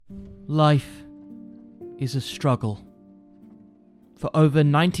Life is a struggle. For over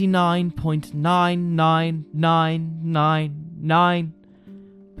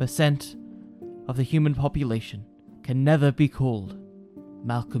 99.99999% of the human population can never be called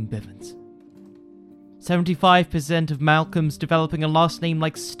Malcolm Bivens. 75% of Malcolms developing a last name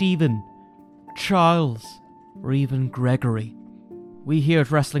like Stephen, Charles, or even Gregory. We here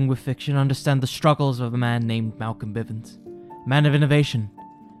at Wrestling with Fiction understand the struggles of a man named Malcolm Bivens. Man of innovation,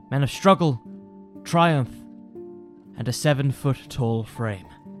 man of struggle, triumph, and a 7-foot-tall frame.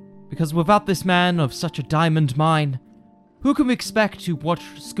 Because without this man of such a diamond mine, who can we expect to watch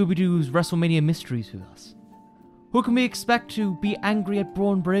Scooby-Doo's WrestleMania Mysteries with us? Who can we expect to be angry at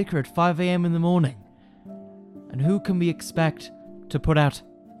Braun Breaker at 5 a.m. in the morning? And who can we expect to put out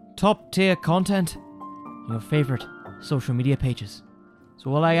top-tier content on your favorite social media pages?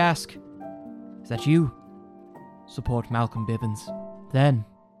 So all I ask is that you support Malcolm Bivens. Then,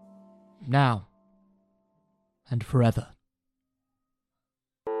 now, and forever.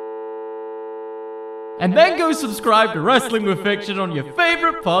 And then go subscribe to Wrestling with Fiction on your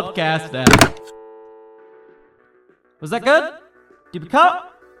favorite podcast app. Was that good? Did we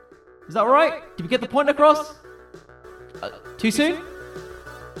cut? Is that alright? Did we get the point across? Too soon?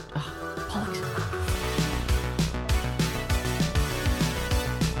 Bollocks.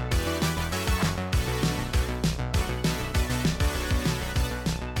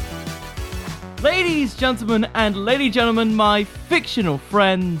 Ladies, gentlemen, and gentlemen, my fictional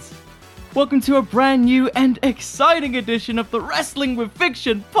friends, welcome to a brand new and exciting edition of the Wrestling with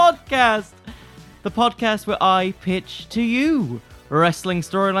Fiction podcast. The podcast where I pitch to you wrestling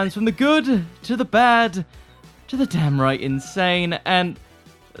storylines from the good to the bad to the damn right insane. And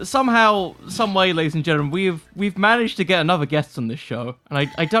somehow, some way, ladies and gentlemen, we've managed to get another guest on this show,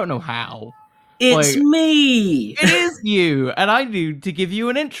 and I don't know how. It's me! It is you, and I need to give you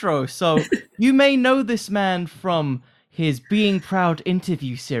an intro. So, you may know this man from his Being Proud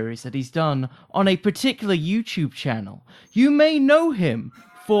interview series that he's done on a particular YouTube channel. You may know him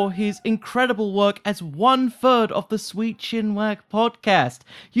for his incredible work as 1/3 of the Sweet Chinwag podcast.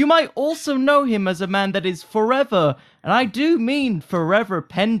 You might also know him as a man that is forever, and I do mean forever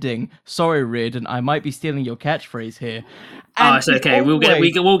pending. Sorry, Reardon, I might be stealing your catchphrase here. And it's okay. We'll get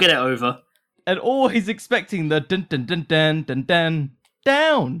it over. And always expecting the dun dun dun dun dun dun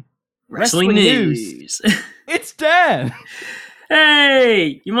down. Wrestling news. It's Dan.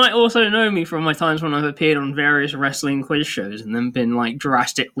 Hey! You might also know me from my times when I've appeared on various wrestling quiz shows and then been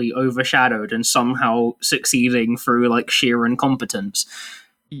drastically overshadowed and somehow succeeding through sheer incompetence.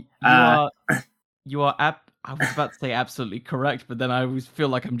 You are I was about to say absolutely correct, but then I always feel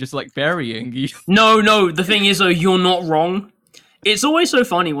like I'm just burying you. No, the thing is though, you're not wrong. It's always so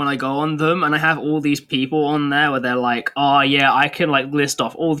funny when I go on them and I have all these people on there where they're like, oh yeah, I can list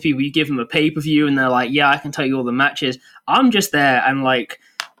off all the people, you give them a pay-per-view and they're like, yeah, I can tell you all the matches. I'm just there and there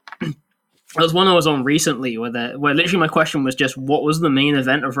was one I was on recently where literally my question was just, what was the main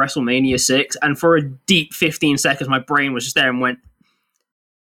event of WrestleMania 6? And for a deep 15 seconds, my brain was just there and went,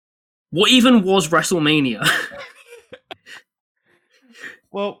 what even was WrestleMania?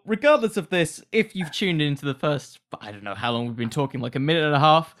 Well, regardless of this, if you've tuned into the first, I don't know how long we've been talking, a minute and a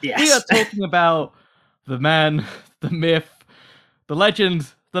half, yes. We are talking about the man, the myth, the legend,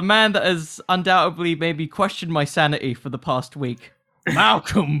 the man that has undoubtedly maybe questioned my sanity for the past week,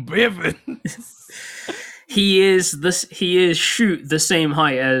 Malcolm Bivens. He is shoot the same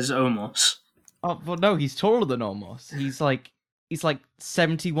height as Omos. Oh, well, no, he's taller than Omos. He's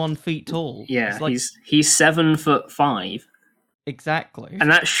 71 feet tall. Yeah, he's 7'5". Exactly. And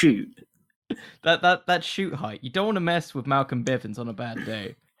that's shoot. That's shoot height. You don't want to mess with Malcolm Bivens on a bad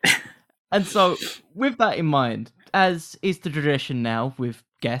day. And so, with that in mind, as is the tradition now with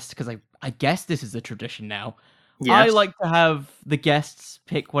guests, because I guess this is the tradition now, yes. I like to have the guests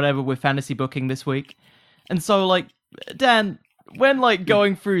pick whatever we're fantasy booking this week. And so, Dan, when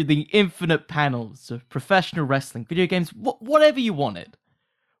going through the infinite panels of professional wrestling, video games, whatever you wanted,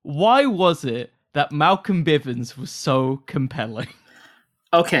 why was it that Malcolm Bivens was so compelling?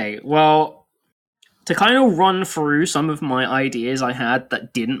 Okay, well, to kind of run through some of my ideas I had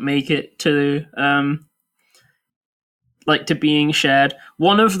that didn't make it to to being shared.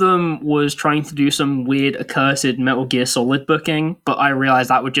 One of them was trying to do some weird accursed Metal Gear Solid booking, but I realized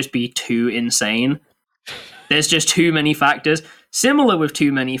that would just be too insane. There's just too many factors. Similar with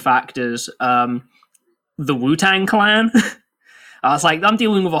too many factors, the Wu-Tang Clan. I was I'm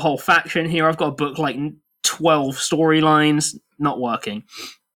dealing with a whole faction here. I've got to book 12 storylines. Not working.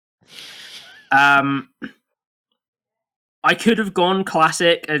 I could have gone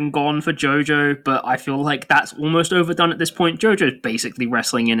classic and gone for JoJo, but I feel like that's almost overdone at this point. JoJo's basically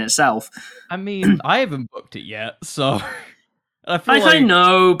wrestling in itself. I mean, I haven't booked it yet, so I feel Like, like I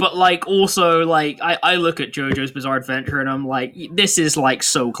know, but like also like I look at JoJo's Bizarre Adventure and I'm like, this is like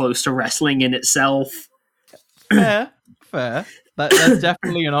so close to wrestling in itself. fair. That's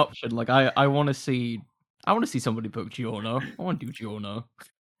definitely an option. Like I want to see somebody book Giorno. I want to do Giorno.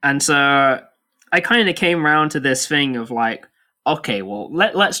 And so I kind of came around to this thing of like, okay, well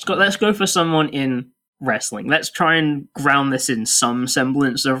let's go for someone in wrestling. Let's try and ground this in some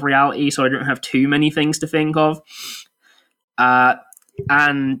semblance of reality, so I don't have too many things to think of.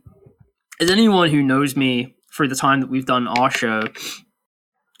 And as anyone who knows me through the time that we've done our show,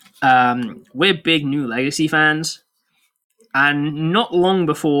 we're big New Legacy fans. And not long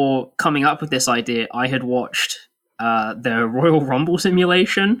before coming up with this idea, I had watched the Royal Rumble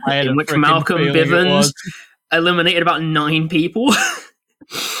simulation, in which Malcolm Bivens eliminated about 9 people.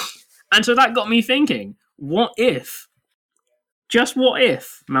 And so that got me thinking, what if, just what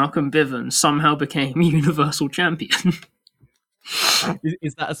if, Malcolm Bivens somehow became Universal Champion?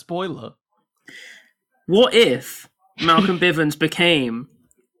 Is that a spoiler? What if Malcolm Bivens became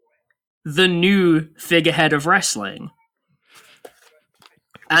the new figurehead of wrestling?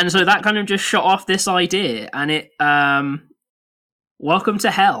 And so that kind of just shot off this idea, and it, welcome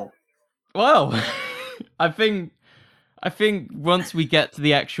to hell. Well, I think once we get to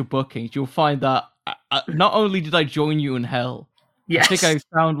the actual bookings, you'll find that not only did I join you in hell, Yes. I think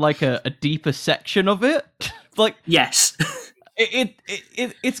I found like a deeper section of it. Like, yes.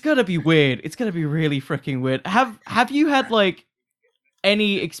 It's gonna be weird. It's gonna be really freaking weird. Have you had like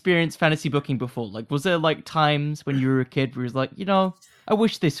any experience fantasy booking before? Like, was there like times when you were a kid where you was like, I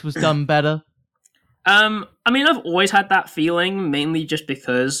wish this was done better? I mean, I've always had that feeling, mainly just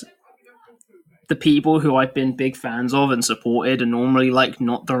because the people who I've been big fans of and supported are normally like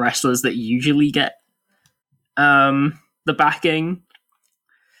not the wrestlers that usually get the backing.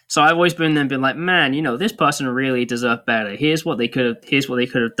 So I've always been like, man, this person really deserved better. Here's what they could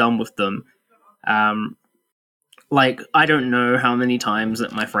have done with them. Like, I don't know how many times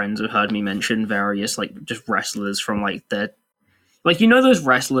that my friends have heard me mention various like just wrestlers from like the, like, those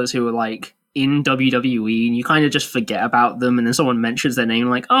wrestlers who are like in WWE and you kind of just forget about them, and then someone mentions their name,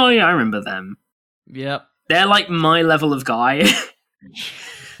 like, oh yeah, I remember them. Yep. They're like my level of guy.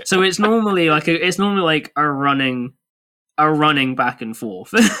 So it's normally like a running back and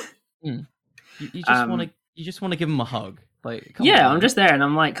forth. You just want to give them a hug. Like, yeah, I'm just there and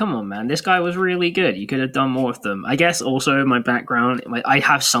I'm like, come on, man, this guy was really good. You could have done more with them. I guess also my background, I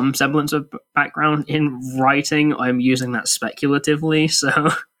have some semblance of background in writing. I'm using that speculatively, so.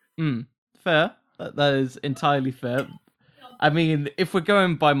 Fair. That is entirely fair. I mean, if we're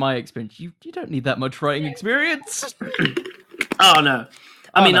going by my experience, you don't need that much writing experience. Oh, no.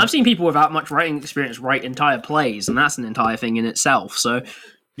 I mean, I've seen people without much writing experience write entire plays, and that's an entire thing in itself, so.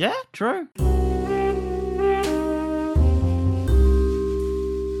 Yeah, true.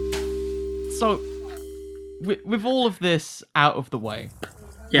 So, with all of this out of the way,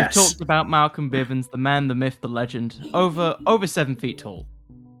 yes. We've talked about Malcolm Bivens, the man, the myth, the legend, over 7 feet tall.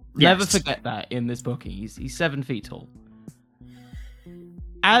 Yes. Never forget that in this booking. He's 7 feet tall.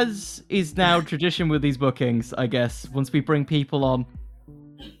 As is now tradition with these bookings, I guess, once we bring people on,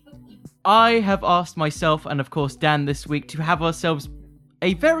 I have asked myself, and of course Dan this week, to have ourselves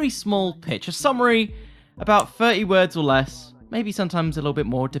a very small pitch, a summary, about 30 words or less, maybe sometimes a little bit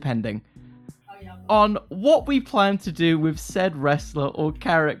more, depending, on what we plan to do with said wrestler or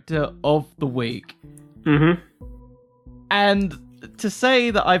character of the week. Mm-hmm. And to say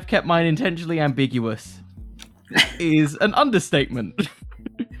that I've kept mine intentionally ambiguous is an understatement.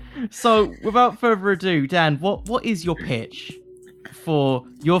 So, without further ado, Dan, what is your pitch for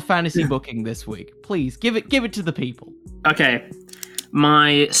your fantasy booking this week? Please give it to the people. Okay,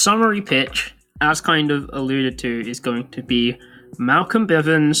 my summary pitch, as kind of alluded to, is going to be Malcolm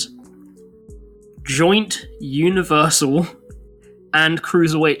Bivens, joint Universal and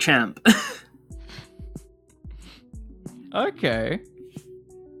Cruiserweight champ. Okay.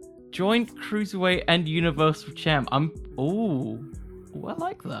 Joint Cruiserweight and Universal champ. I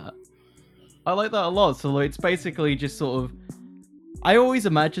like that. I like that a lot. So it's basically just sort of, I always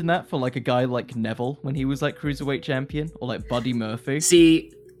imagine that for like a guy like Neville when he was like Cruiserweight champion, or like Buddy Murphy.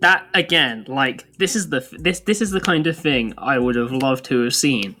 See, that again, like this is the kind of thing I would have loved to have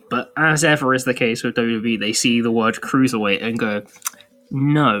seen, but as ever is the case with WWE, they see the word Cruiserweight and go,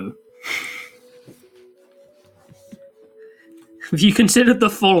 no. Have you considered the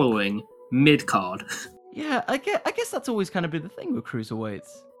following mid-card? Yeah, I guess that's always kind of been the thing with Cruiserweights.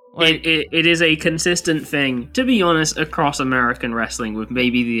 Like, It is a consistent thing, to be honest, across American wrestling, with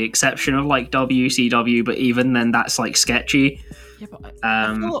maybe the exception of like WCW, but even then, that's like sketchy. yeah, but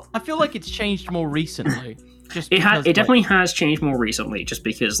I feel like it's changed more recently. Just It because, definitely has changed more recently, just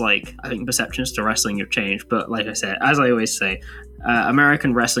because like I think perceptions to wrestling have changed. But like I said, as I always say,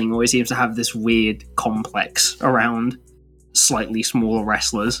 American wrestling always seems to have this weird complex around slightly smaller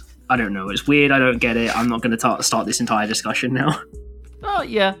wrestlers. I don't know. It's weird. I don't get it. I'm not going to start this entire discussion now. Oh,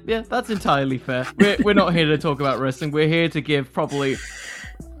 yeah, that's entirely fair. We're not here to talk about wrestling. We're here to give probably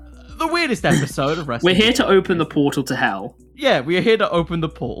the weirdest episode of wrestling. We're here to open the portal to hell. Yeah, we are here to open the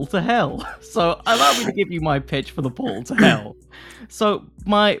portal to hell. So allow me to give you my pitch for the portal to hell. So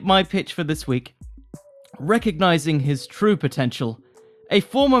my pitch for this week: recognizing his true potential, a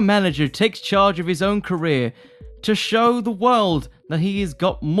former manager takes charge of his own career to show the world that he has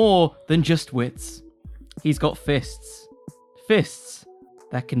got more than just wits. He's got fists. Fists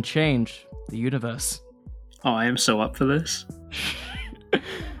that can change the universe. Oh, I am so up for this.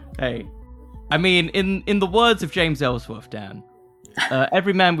 Hey, I mean, in the words of James Ellsworth, Dan,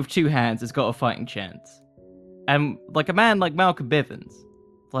 every man with two hands has got a fighting chance. And like a man like Malcolm Bivens,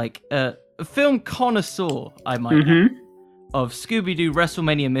 like a film connoisseur, I might add, of Scooby-Doo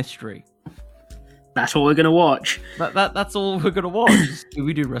WrestleMania Mystery. That's what we're gonna watch. That's all we're gonna watch.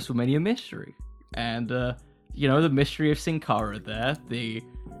 Scooby-Doo WrestleMania Mystery, and you know, the mystery of Sin Cara there, the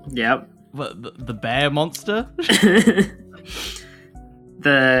bear monster.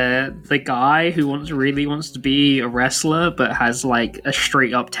 The guy who really wants to be a wrestler but has like a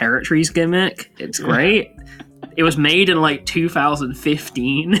straight up territories gimmick. It's great. It was made in like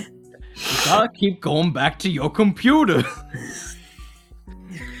 2015. You gotta keep going back to your computer.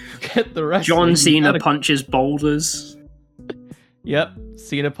 Get the rest. John Cena punches boulders. Yep,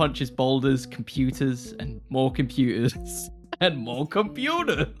 Cena punches boulders, computers, and more computers, and more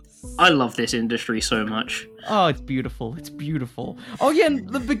computers. I love this industry so much. Oh, it's beautiful. It's beautiful. Oh yeah, in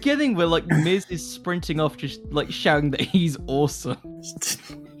the beginning where like Miz is sprinting off, just like shouting that he's awesome.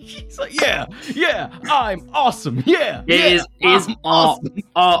 He's like, yeah, I'm awesome. Yeah, it is awesome.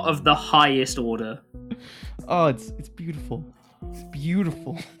 art of the highest order. Oh, it's beautiful. It's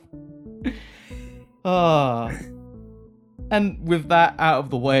beautiful. Ah. And with that out of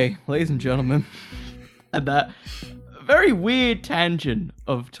the way, ladies and gentlemen, and that very weird tangent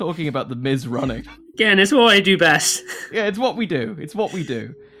of talking about the Miz running. Again, it's what I do best. Yeah, it's what we do. It's what we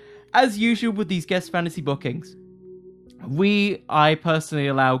do. As usual with these guest fantasy bookings, I personally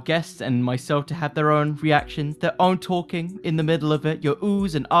allow guests and myself to have their own reactions, their own talking in the middle of it, your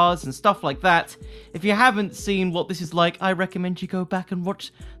oohs and ahs and stuff like that. If you haven't seen what this is like, I recommend you go back and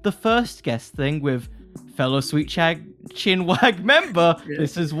watch the first guest thing with fellow Sweet Chinwag member. Yeah.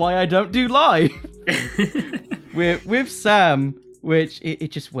 This is why I don't do live. with Sam, which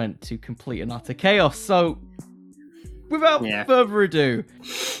it just went to complete and utter chaos. So, without further ado,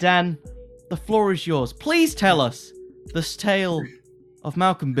 Dan, the floor is yours. Please tell us this tale of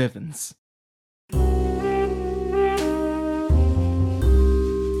Malcolm Bivens.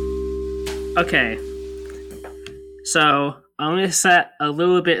 Okay, so I'm going to set a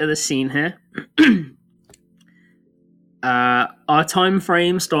little bit of the scene here. Our time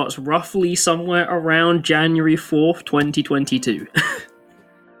frame starts roughly somewhere around January 4th, 2022.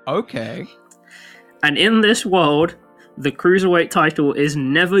 Okay. And in this world, the Cruiserweight title is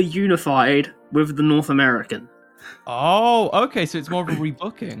never unified with the North American. Oh, okay, so it's more of a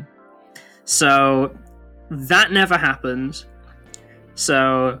rebooking. So, that never happens.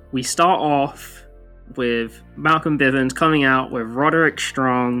 So, we start off with Malcolm Bivens coming out with Roderick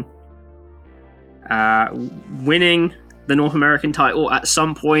Strong, winning the North American title at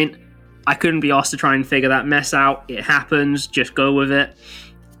some point. I couldn't be asked to try and figure that mess out. It happens, just go with it.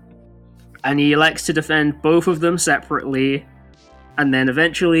 And he elects to defend both of them separately. And then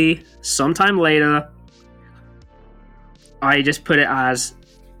eventually, sometime later, I just put it as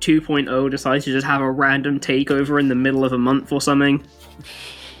 2.0 decides to just have a random takeover in the middle of a month or something.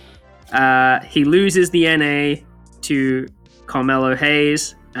 He loses the NA to Carmelo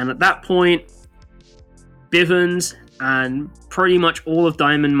Hayes. And at that point, Bivens and pretty much all of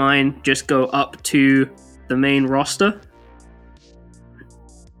Diamond Mine just go up to the main roster.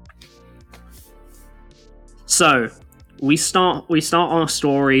 So, we start our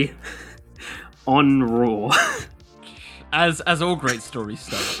story on Raw. As all great stories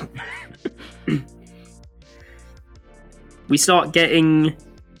start. We start getting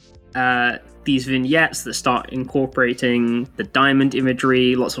these vignettes that start incorporating the diamond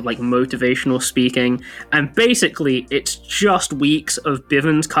imagery, lots of like motivational speaking, and basically it's just weeks of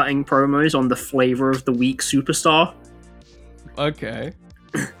Bivens cutting promos on the flavor of the week superstar. Okay.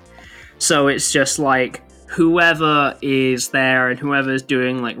 So it's just like whoever is there and whoever's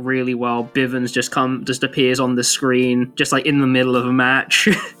doing like really well, Bivens just appears on the screen, just like in the middle of a match,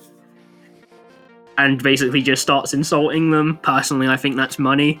 and basically just starts insulting them. Personally, I think that's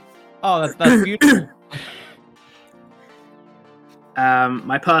money. Oh, that's beautiful.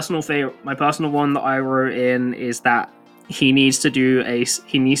 My personal one that I wrote in is that he needs to do a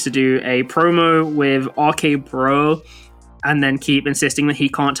promo with Arcade Bro, and then keep insisting that he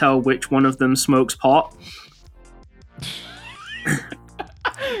can't tell which one of them smokes pot.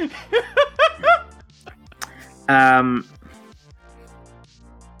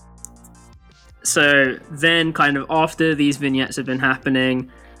 So then, kind of after these vignettes have been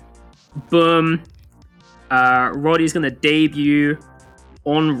happening, boom, Roddy's gonna debut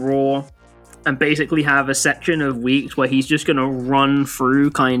on Raw and basically have a section of weeks where he's just gonna run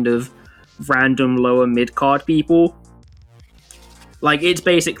through kind of random lower mid-card people. Like, it's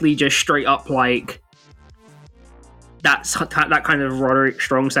basically just straight up like that kind of Roderick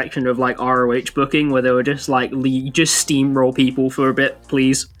Strong section of like ROH booking where they were just like, just steamroll people for a bit,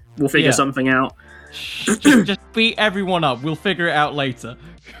 please. We'll figure something out. just beat everyone up. We'll figure it out later.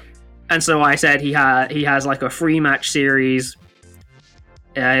 And so I said he has like a free match series.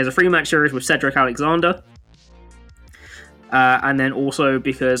 He has a free match series with Cedric Alexander. And then also,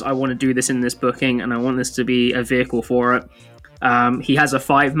 because I want to do this in this booking and I want this to be a vehicle for it, he has a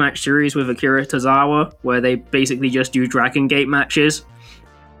 5-match series with Akira Tozawa where they basically just do Dragon Gate matches.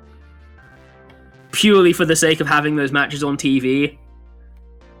 Purely for the sake of having those matches on TV.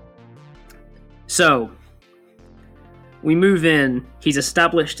 So, we move in. He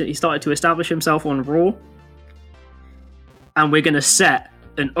started to establish himself on Raw. And we're going to set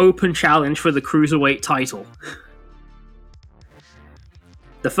an open challenge for the Cruiserweight title.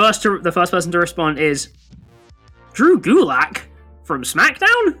 The first person to respond is Drew Gulak from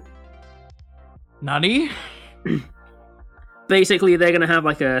SmackDown? Nani? Basically, they're going to have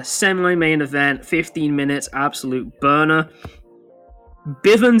like a semi-main event, 15 minutes, absolute burner.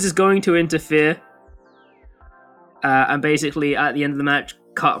 Bivens is going to interfere. And basically, at the end of the match,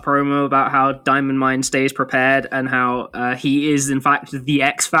 cut a promo about how Diamond Mine stays prepared and how he is, in fact, the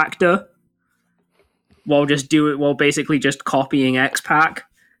X Factor. While basically just copying X-Pac.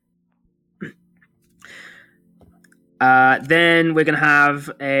 Then we're gonna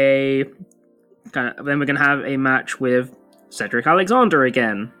have a match with Cedric Alexander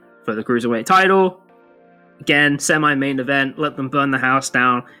again for the Cruiserweight title. Again, semi-main event. Let them burn the house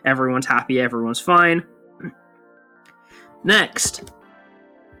down. Everyone's happy. Everyone's fine. Next,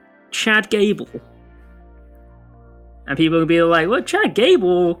 Chad Gable. And people will be like, "What, Chad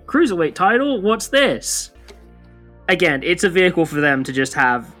Gable? Cruiserweight title? What's this?" Again, it's a vehicle for them to just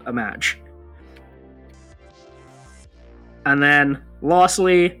have a match. And then,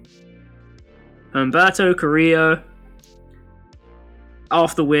 lastly, Humberto Carrillo.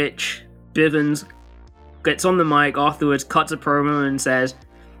 After which, Bivens gets on the mic afterwards, cuts a promo and says,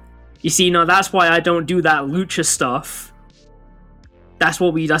 "You see, now that's why I don't do that lucha stuff.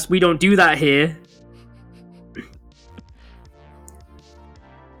 We don't do that here."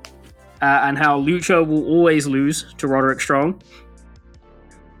 And how Lucha will always lose to Roderick Strong.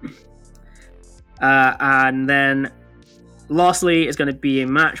 And then, lastly, it's going to be a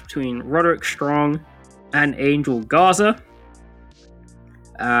match between Roderick Strong and Angel Garza.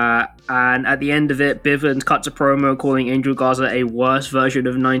 And at the end of it, Bivens cuts a promo calling Angel Garza a worse version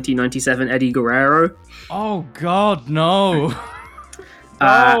of 1997 Eddie Guerrero. Oh God, no!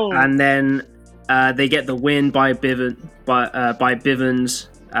 And then they get the win by Bivens,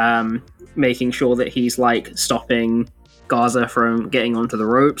 making sure that he's like stopping Garza from getting onto the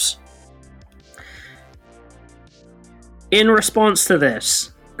ropes. In response to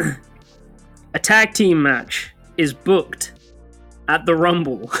this, a tag team match is booked at the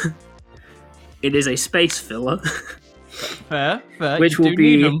Rumble. It is a space filler. Fair. Which will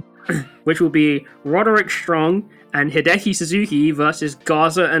be Roderick Strong and Hideki Suzuki versus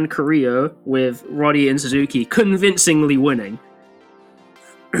Garza and Carrillo, with Roddy and Suzuki convincingly winning.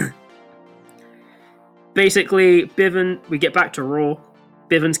 Basically, we get back to Raw.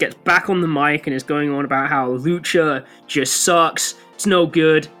 Bivens gets back on the mic and is going on about how Lucha just sucks. It's no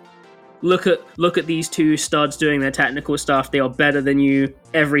good. Look at these two studs doing their technical stuff. They are better than you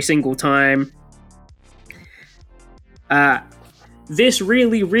every single time. This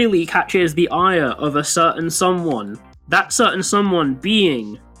really, really catches the ire of a certain someone. That certain someone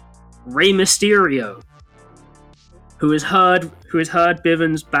being Rey Mysterio, who has heard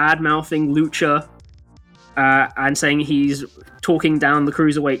Bivens bad-mouthing Lucha and saying he's talking down the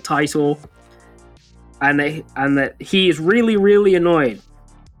Cruiserweight title, and that he is really, really annoyed.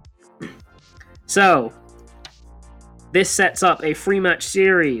 So, this sets up a 3-match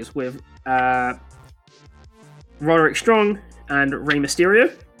series with Roderick Strong and Rey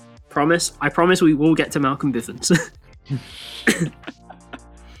Mysterio. I promise we will get to Malcolm Bivens.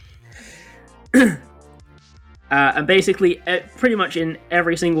 And basically, pretty much in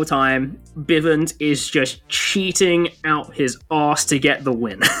every single time, Bivens is just cheating out his arse to get the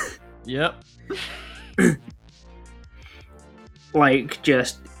win. Yep. Like,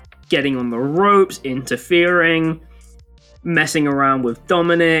 just getting on the ropes, interfering, messing around with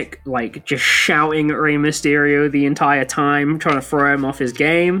Dominic, like, just shouting at Rey Mysterio the entire time, trying to throw him off his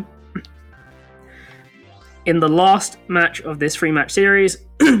game. In the last match of this 3-match series,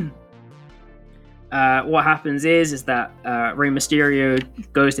 what happens is that Rey Mysterio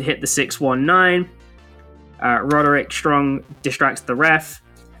goes to hit the 619. Roderick Strong distracts the ref,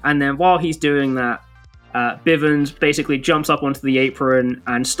 and then while he's doing that, Bivens basically jumps up onto the apron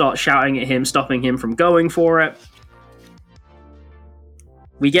and starts shouting at him, stopping him from going for it.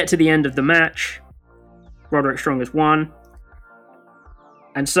 We get to the end of the match. Roderick Strong has won.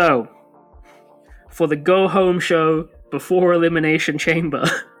 And so, for the go-home show before Elimination Chamber,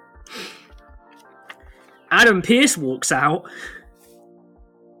 Adam Pearce walks out.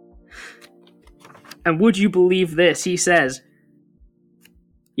 And would you believe this? He says,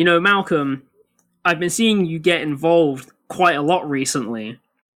 "You know, Malcolm, I've been seeing you get involved quite a lot recently.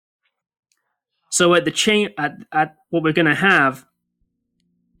 So at the at what we're gonna have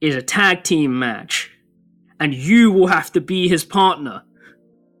is a tag team match, and you will have to be his partner."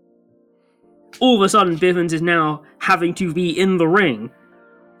 All of a sudden, Bivens is now having to be in the ring.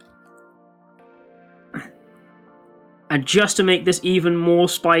 And just to make this even more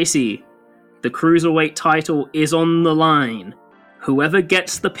spicy, the Cruiserweight title is on the line. Whoever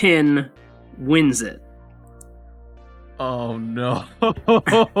gets the pin wins it. Oh no.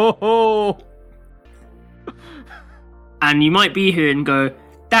 And you might be here and go,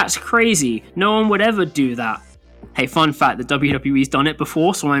 that's crazy. No one would ever do that. Hey, fun fact, the WWE's done it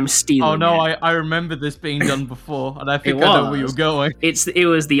before, so I'm stealing Oh no, it. I remember this being done before, and I think I know where you're going. It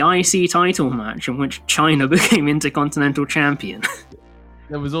was the IC title match in which China became Intercontinental Champion.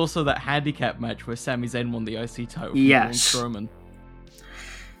 There was also that handicap match where Sami Zayn won the IC title from Yes. Braun Strowman.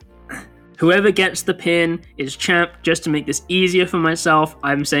 Whoever gets the pin is champ. Just to make this easier for myself,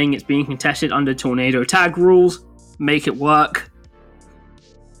 I'm saying it's being contested under Tornado Tag rules. Make it work.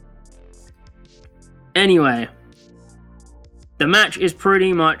 Anyway, the match is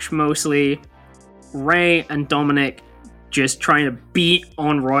pretty much mostly Rey and Dominic just trying to beat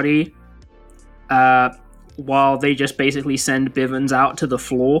on Roddy, while they just basically send Bivens out to the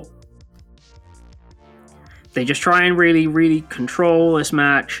floor. They just try and really, really control this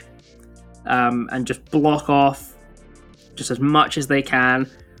match, and just block off just as much as they can.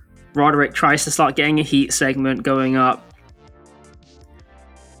 Roderick tries to start getting a heat segment going up.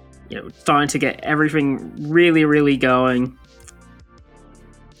 You know, starting to get everything really, really going.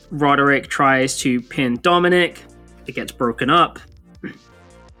 Roderick tries to pin Dominic. It gets broken up.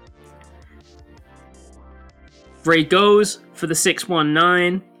 Rey goes for the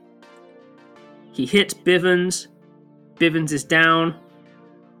 619. He hits Bivens. Bivens is down.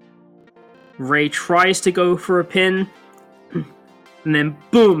 Rey tries to go for a pin. And then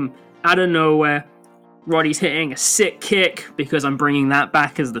boom, out of nowhere, Roddy's hitting a sick kick because I'm bringing that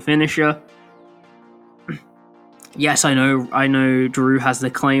back as the finisher. Yes, I know Drew has the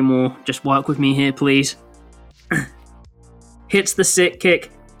Claymore. Just work with me here, please. Hits the sick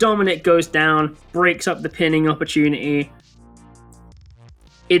kick. Dominic goes down, breaks up the pinning opportunity.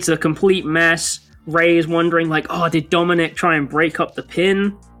 It's a complete mess. Rey is wondering, like, oh, did Dominic try and break up the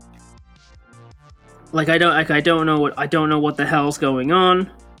pin? I don't know what the hell's going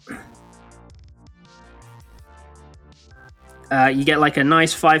on. You get like a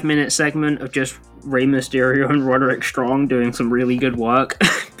nice 5-minute segment of just Rey Mysterio and Roderick Strong doing some really good work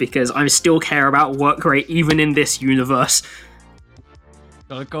because I still care about work rate even in this universe.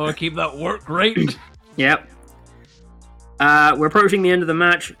 Gotta keep that work rate. Yep. We're approaching the end of the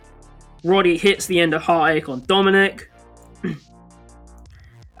match. Roddy hits the end of Heartache on Dominic.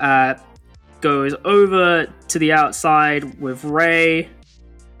 Goes over to the outside with Rey,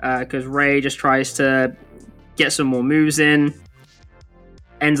 because Rey just tries to get some more moves in.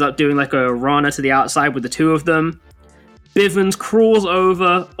 Ends up doing like a Rana to the outside with the two of them. Bivens crawls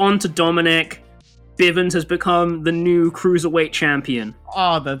over onto Dominic. Bivens has become the new Cruiserweight champion.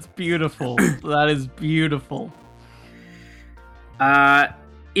 Oh, that's beautiful. That is beautiful.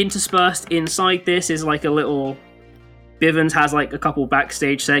 Interspersed inside this is like a little... Bivens has like a couple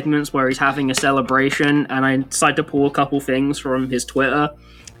backstage segments where he's having a celebration, and I decided to pull a couple things from his Twitter.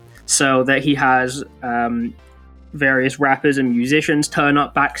 so that he has various rappers and musicians turn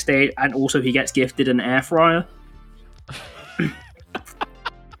up backstage, and also he gets gifted an air fryer.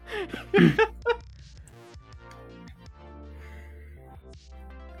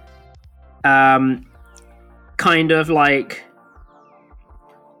 Kind of like,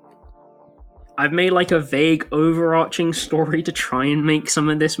 I've made like a vague overarching story to try and make some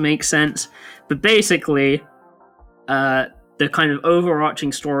of this make sense, but basically the kind of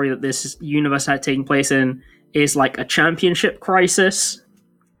overarching story that this universe had taken place in is like a championship crisis.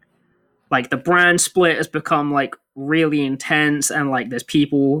 Like the brand split has become like really intense, and like there's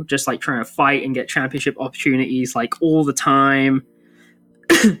people just like trying to fight and get championship opportunities like all the time.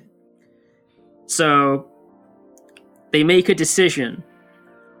 So they make a decision,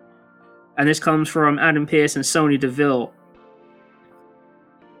 and this comes from Adam Pearce and Sonya Deville,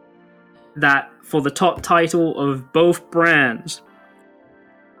 that for the top title of both brands,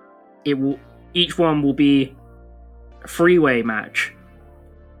 each one will be a freeway match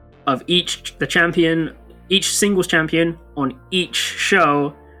of each singles champion on each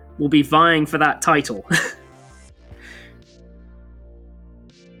show will be vying for that title.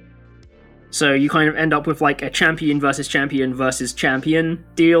 So you kind of end up with like a champion versus champion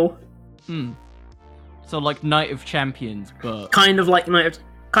deal. So like Night of Champions, but kind of like Night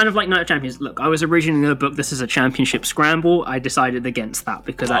of Champions. Look, I was originally going to book this as a championship scramble. I decided against that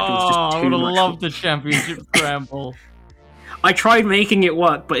because that was just too much. I would have loved the championship scramble. I tried making it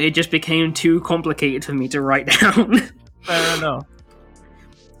work, but it just became too complicated for me to write down. Fair enough.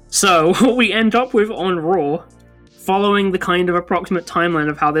 So what we end up with on Raw, following the kind of approximate timeline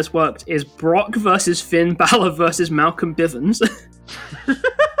of how this worked, is Brock versus Finn Balor versus Malcolm Bivens.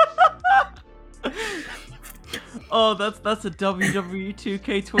 Oh, that's a WWE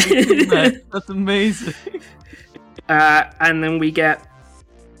 2K22 match. That's amazing. And then we get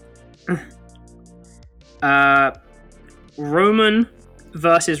Roman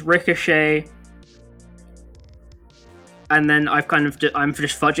versus Ricochet. And then I'm just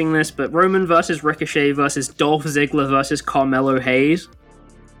fudging this, but Roman versus Ricochet versus Dolph Ziggler versus Carmelo Hayes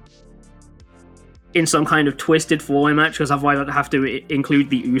in some kind of twisted four-way match, because otherwise I'd have to include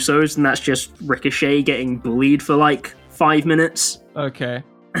the Usos, and that's just Ricochet getting bullied for like 5 minutes. Okay.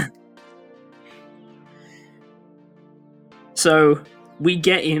 So we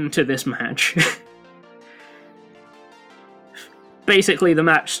get into this match. Basically, the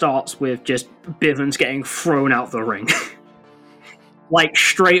match starts with just Bivens getting thrown out the ring. Like,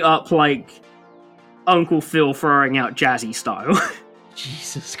 straight up, like, Uncle Phil throwing out Jazzy style.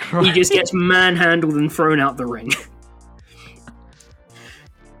 Jesus Christ. He just gets manhandled and thrown out the ring.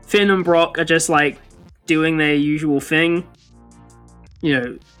 Finn and Brock are just, like, doing their usual thing. You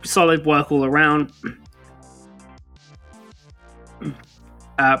know, solid work all around.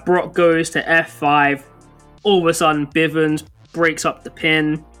 Brock goes to F5. All of a sudden, Bivens breaks up the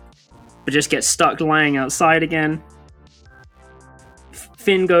pin, but just gets stuck lying outside again.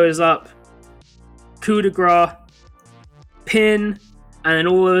 Finn goes up, coup de grace, pin, and then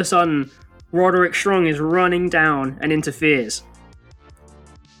all of a sudden, Roderick Strong is running down and interferes.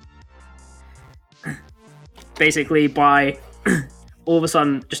 Basically by all of a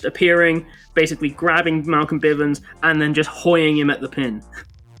sudden just appearing, basically grabbing Malcolm Bivens, and then just hoying him at the pin.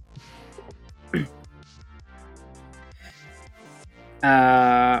 Where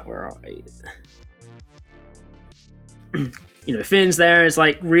are we? You know, Finn's there, is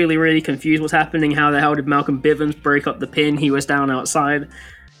like really, really confused what's happening. How the hell did Malcolm Bivens break up the pin? He was down outside.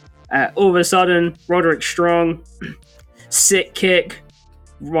 All of a sudden, Roderick Strong, sick kick,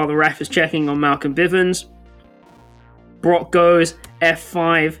 while the ref is checking on Malcolm Bivens. Brock goes,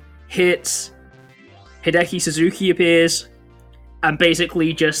 F5, hits, Hideki Suzuki appears, and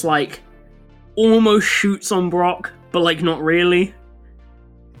basically just like almost shoots on Brock, but like not really.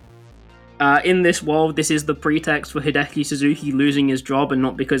 In this world, this is the pretext for Hideki Suzuki losing his job, and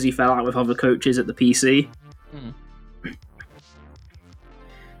not because he fell out with other coaches at the PC.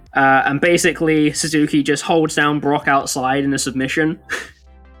 And basically, Suzuki just holds down Brock outside in a submission.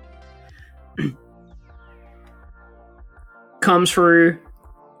 Comes through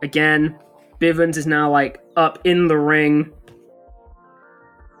again. Bivens is now like up in the ring.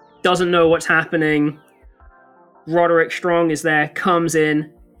 Doesn't know what's happening. Roderick Strong is there, comes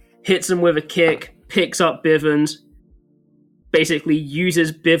in, hits him with a kick, picks up Bivens, basically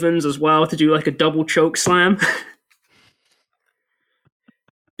uses Bivens as well to do like a double choke slam.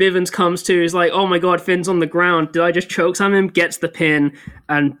 Bivens comes to, is like, oh my god, Finn's on the ground, did I just choke slam him? Gets the pin,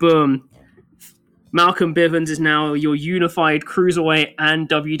 and boom. Malcolm Bivens is now your unified Cruiserweight and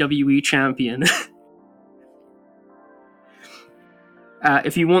WWE champion.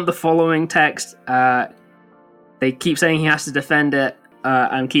 If you want the following text, they keep saying he has to defend it,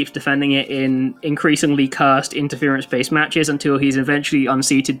 and keeps defending it in increasingly cursed interference-based matches until he's eventually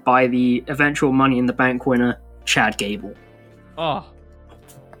unseated by the eventual Money in the Bank winner, Chad Gable. Oh,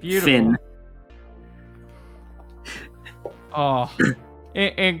 beautiful. Finn. Oh,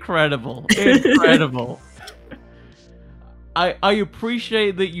 incredible. Incredible. I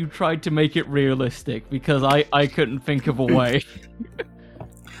appreciate that you tried to make it realistic, because I couldn't think of a way.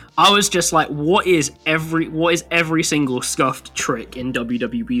 I was just like, what is every single scuffed trick in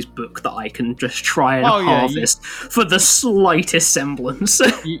WWE's book that I can just try and harvest for the slightest semblance?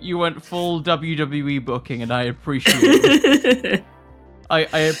 You went full WWE booking, and I appreciate it. I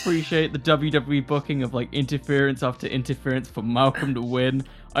appreciate the WWE booking of like interference after interference for Malcolm to win.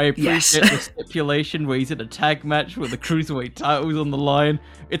 I appreciate the stipulation where he's in a tag match with the Cruiserweight titles on the line.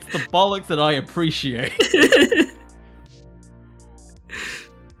 It's the bollocks that I appreciate.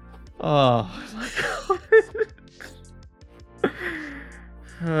 Oh.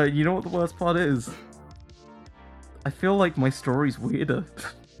 You know what the worst part is? I feel like my story's weirder.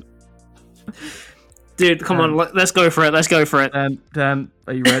 Dude, come on, let's go for it. Let's go for it. Dan,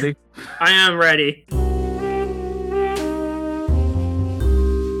 are you ready? I am ready.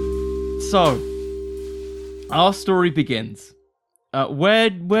 So, our story begins.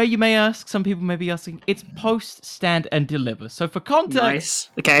 Where you may ask, some people may be asking, it's post Stand and Deliver. So for context, nice.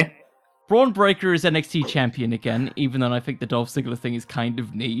 Okay. Braun Breaker is NXT champion again, even though I think the Dolph Ziggler thing is kind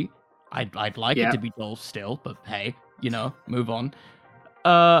of neat. I'd like it to be Dolph still, but hey, move on.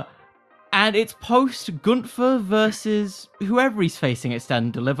 And it's post Gunther versus whoever he's facing at Stand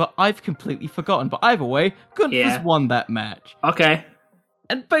and Deliver. I've completely forgotten, but either way, Gunther's won that match. Okay.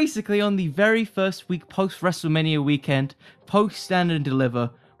 And basically, on the very first week post WrestleMania weekend, post Stand and Deliver,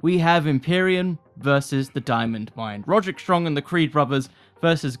 we have Imperium versus the Diamond Mine. Roderick Strong and the Creed Brothers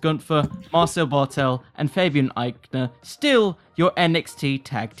versus Gunther, Marcel Bartel, and Fabian Eichner, still your NXT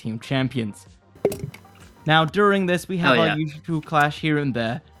Tag Team Champions. Now, during this, we have our usual clash here and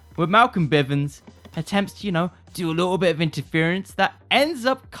there, where Malcolm Bivens attempts to, do a little bit of interference that ends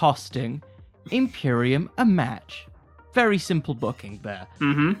up costing Imperium a match. Very simple booking there.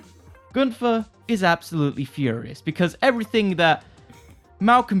 Mm-hmm. Gunther is absolutely furious because everything that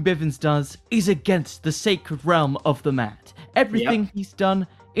Malcolm Bivens does is against the sacred realm of the mat. Everything he's done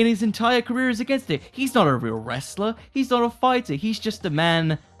in his entire career is against it. He's not a real wrestler. He's not a fighter. He's just a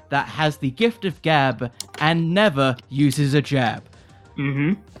man that has the gift of gab and never uses a jab.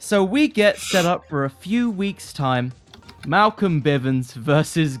 Mm-hmm. So we get set up for a few weeks' time. Malcolm Bivens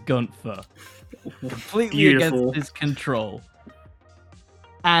versus Gunther. Completely against his control.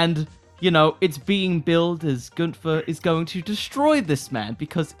 And, it's being billed as Gunther is going to destroy this man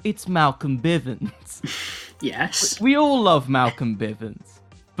because it's Malcolm Bivens. Yes. We all love Malcolm Bivens,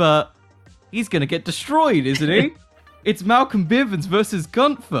 but he's going to get destroyed, isn't he? It's Malcolm Bivens versus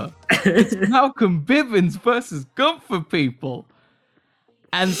Gunther. It's Malcolm Bivens versus Gunther, people.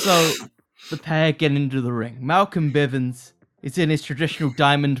 And so the pair get into the ring. Malcolm Bivens is in his traditional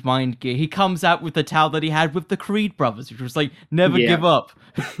Diamond Mine gear. He comes out with the towel that he had with the Creed brothers, which was like, never give up.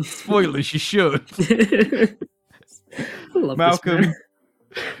 Spoilers, you should.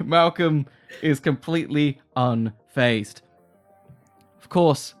 Malcolm is completely unfazed. Of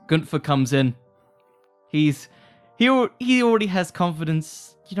course, Gunther comes in. He already has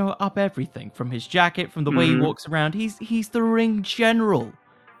confidence, up everything. From his jacket, from the way he walks around. He's the ring general.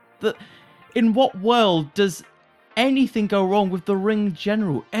 In what world does anything go wrong with the ring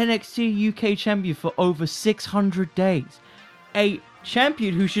general? NXT UK champion for over 600 days. A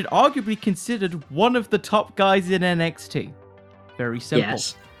champion who should arguably be considered one of the top guys in NXT. Very simple.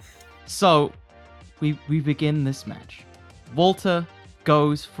 Yes. So, we begin this match. Walter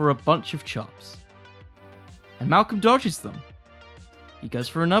goes for a bunch of chops. And Malcolm dodges them. He goes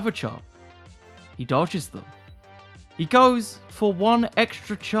for another chop. He dodges them. He goes for one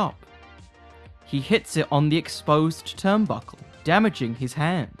extra chop. He hits it on the exposed turnbuckle, damaging his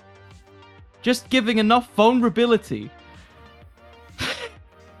hand. Just giving enough vulnerability.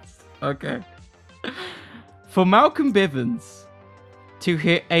 Okay. For Malcolm Bivens to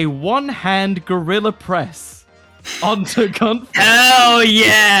hit a one-hand gorilla press onto Gunther. Hell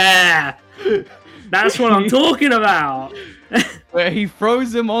yeah! That's what I'm talking about. Where he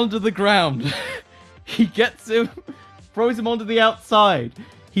throws him onto the ground. He gets him, throws him onto the outside.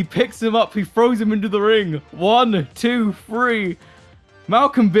 He picks him up, he throws him into the ring. 1, 2, 3.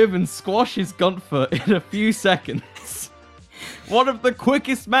 Malcolm Bivens squashes Gunther in a few seconds. One of the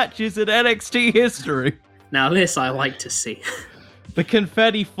quickest matches in NXT history. Now this I like to see. The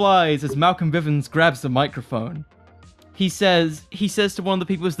confetti flies as Malcolm Bivens grabs the microphone. he says to one of the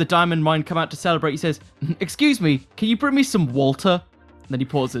people as the Diamond Mine come out to celebrate, he says, "Excuse me, can you bring me some water?" And then he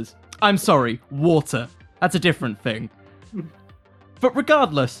pauses. "I'm sorry, water. That's a different thing." But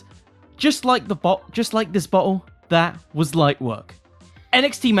regardless, just like this bottle, that was light work.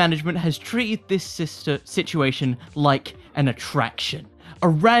 NXT management has treated this situation like an attraction, a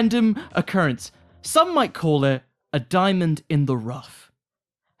random occurrence. Some might call it a diamond in the rough.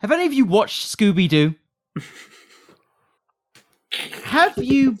 Have any of you watched Scooby-Doo? Have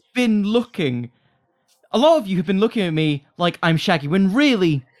you been looking... A lot of you have been looking at me like I'm Shaggy, when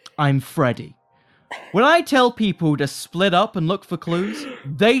really, I'm Freddy. When I tell people to split up and look for clues,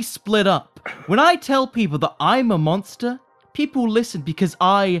 they split up. When I tell people that I'm a monster, people listen because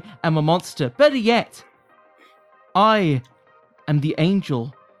I am a monster. Better yet, I am the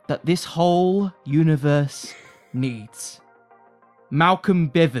angel that this whole universe needs. Malcolm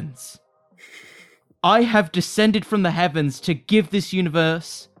Bivens. I have descended from the heavens to give this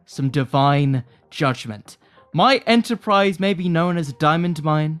universe some divine judgment. My enterprise may be known as a diamond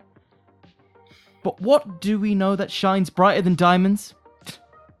mine, but what do we know that shines brighter than diamonds?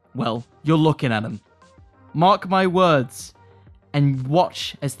 Well, you're looking at them. Mark my words, and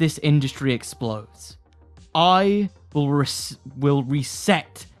watch as this industry explodes. I will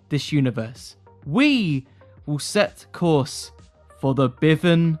reset this universe. We will set course for the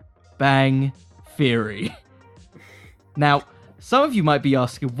Biven Bang Theory. Now, some of you might be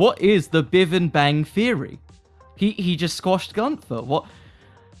asking, what is the Biven Bang Theory? He just squashed Gunther.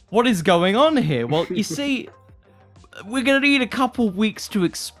 What is going on here? Well, you see, we're going to need a couple weeks to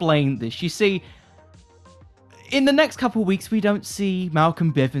explain this. You see, in the next couple weeks, we don't see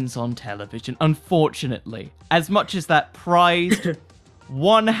Malcolm Bivens on television, unfortunately. As much as that prized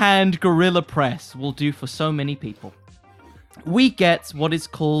one-hand guerrilla press will do for so many people. We get what is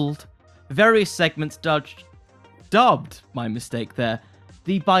called various segments dubbed, my mistake there,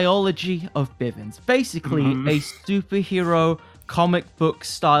 the biology of Bivens. Basically, a superhero comic book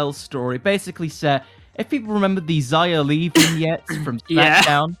style story. Basically set, if people remember the Xia Li vignettes from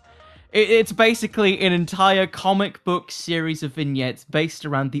SmackDown, it's basically an entire comic book series of vignettes based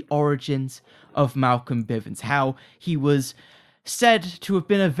around the origins of Malcolm Bivens. How he was said to have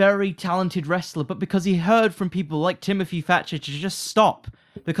been a very talented wrestler, but because he heard from people like Timothy Thatcher to just stop,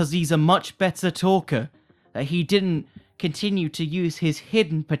 because he's a much better talker, that he didn't continue to use his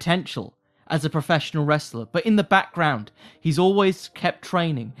hidden potential as a professional wrestler. But in the background, he's always kept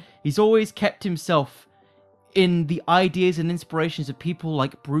training. He's always kept himself in the ideas and inspirations of people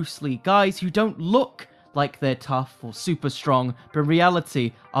like Bruce Lee, guys who don't look like they're tough or super strong, but in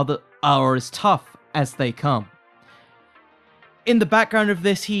reality are as tough as they come. In the background of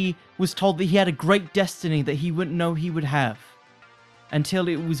this, he was told that he had a great destiny that he wouldn't know he would have, until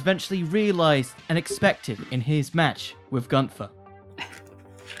it was eventually realized and expected in his match with Gunther.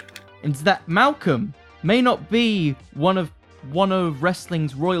 And that Malcolm may not be one of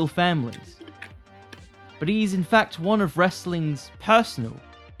wrestling's royal families, but he's in fact one of wrestling's personal,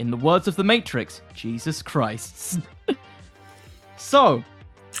 in the words of the Matrix, Jesus Christ. So,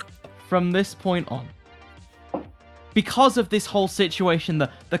 from this point on, because of this whole situation,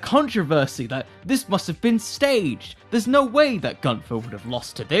 the controversy that this must have been staged, there's no way that Gunther would have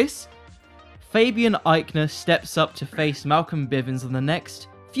lost to this, Fabian Aichner steps up to face Malcolm Bivens in the next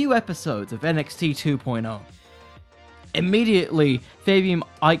few episodes of NXT 2.0. Immediately, Fabian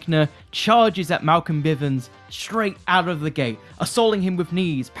Aichner charges at Malcolm Bivens straight out of the gate, assaulting him with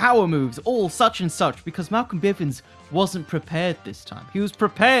knees, power moves, all such and such, because Malcolm Bivens wasn't prepared this time. He was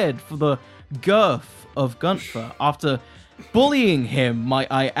prepared for the girth of Gunther after bullying him, might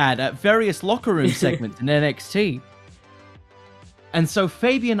I add, at various locker room segments in NXT. And so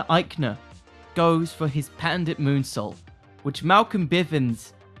Fabian Aichner goes for his patented moonsault, which Malcolm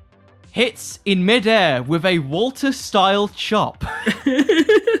Bivens hits in midair with a Walter-style chop.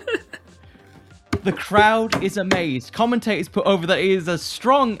 The crowd is amazed. Commentators put over that it is as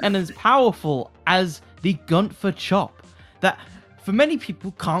strong and as powerful as the Gunther chop that for many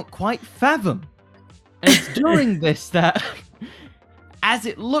people can't quite fathom. And it's during this that, as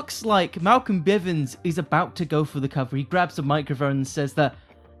it looks like Malcolm Bivens is about to go for the cover, he grabs a microphone and says that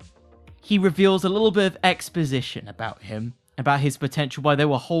he reveals a little bit of exposition about him, about his potential, why they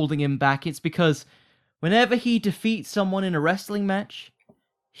were holding him back. It's because whenever he defeats someone in a wrestling match,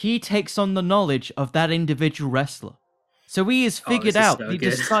 he takes on the knowledge of that individual wrestler. So he has figured out the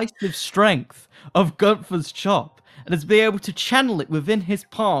decisive strength of Gunther's chop and has been able to channel it within his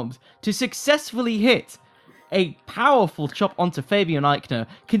palms to successfully hit a powerful chop onto Fabian Aichner.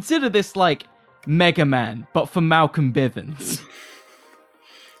 Consider this like Mega Man, but for Malcolm Bivens.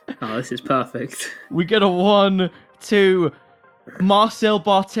 Oh, this is perfect. We get a 1-2. Marcel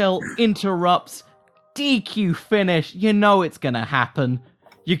Bartel interrupts. DQ finish. You know it's gonna happen.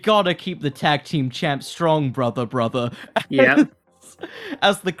 You gotta keep the tag team champs strong, brother. Yep.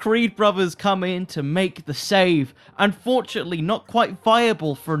 As the Creed brothers come in to make the save. Unfortunately, not quite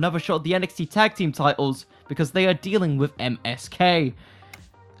viable for another shot at the NXT tag team titles because they are dealing with MSK.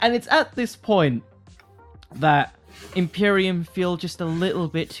 And it's at this point that Imperium feel just a little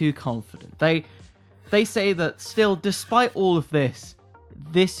bit too confident. They say that still, despite all of this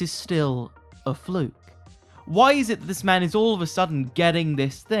is still a fluke. Why is it that this man is all of a sudden getting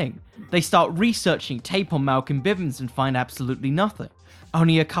this thing? They start researching tape on Malcolm Bivens and find absolutely nothing.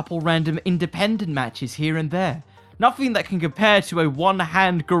 Only a couple random independent matches here and there. Nothing that can compare to a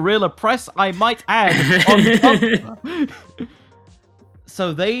one-hand gorilla press, I might add, on Thunder.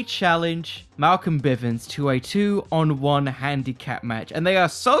 So they challenge Malcolm Bivens to a 2-on-1 handicap match, and they are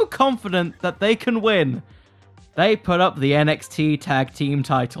so confident that they can win, they put up the NXT tag team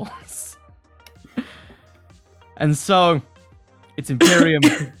titles. And so, it's Imperium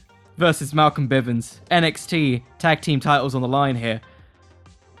versus Malcolm Bivens. NXT tag team titles on the line here.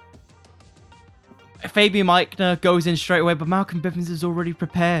 Fabian Eichner goes in straight away, but Malcolm Bivens is already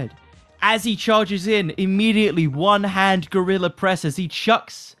prepared. As he charges in, immediately one-hand gorilla press as he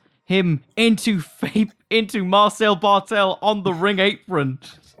chucks him into Marcel Bartel on the ring apron.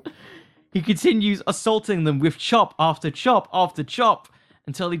 He continues assaulting them with chop after chop after chop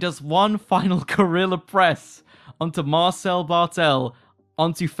until he does one final gorilla press onto Marcel Bartel,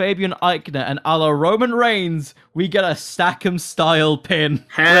 onto Fabian Eichner, and a la Roman Reigns, we get a Stack'em-style pin.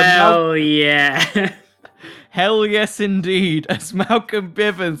 Hell yeah. Hell yes, indeed, as Malcolm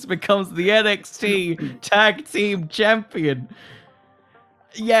Bivens becomes the NXT Tag Team Champion.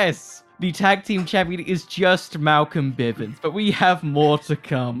 Yes, the Tag Team Champion is just Malcolm Bivens, but we have more to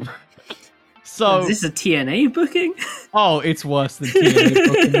come. So, is this a TNA booking? Oh, it's worse than TNA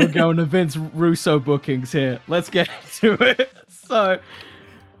booking. We're going to Vince Russo bookings here. Let's get into it. So,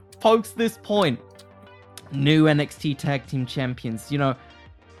 post this point, new NXT Tag Team Champions. You know,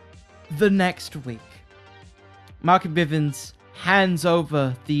 the next week, Malcolm Bivens hands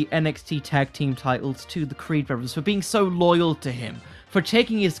over the NXT Tag Team titles to the Creed brothers for being so loyal to him, for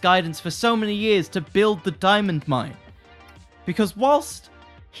taking his guidance for so many years to build the Diamond Mine. Because whilst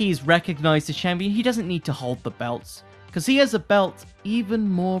he's recognized as champion, he doesn't need to hold the belts, because he has a belt even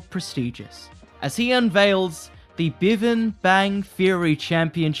more prestigious, as he unveils the Bivens Bang Fury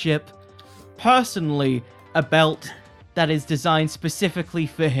Championship, personally a belt that is designed specifically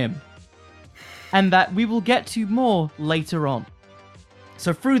for him, and that we will get to more later on.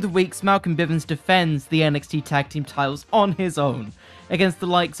 So through the weeks, Malcolm Bivens defends the NXT Tag Team titles on his own, against the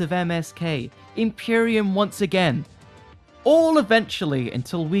likes of MSK, Imperium once again, all eventually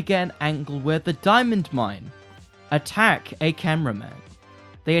until we get an angle where the Diamond Mine attack a cameraman.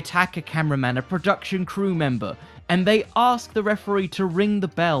 They attack a cameraman, a production crew member, and they ask the referee to ring the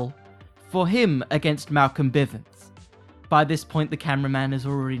bell for him against Malcolm Bivens. By this point, the cameraman is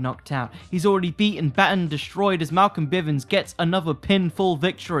already knocked out. He's already beaten, battered, destroyed as Malcolm Bivens gets another pinfall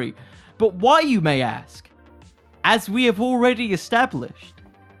victory. But why, you may ask? As we have already established,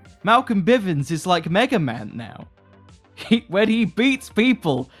 Malcolm Bivens is like Mega Man now. When he beats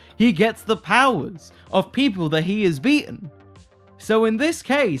people, he gets the powers of people that he has beaten. So in this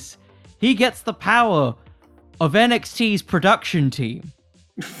case, he gets the power of NXT's production team.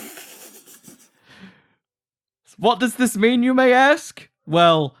 What does this mean, you may ask?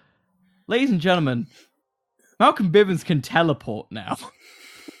 Well, ladies and gentlemen, Malcolm Bivens can teleport now.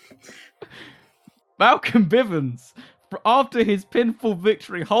 Malcolm Bivens, after his pinfall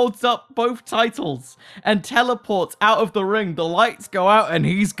victory, holds up both titles and teleports out of the ring. The lights go out and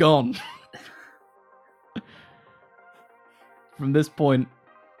he's gone. From this point,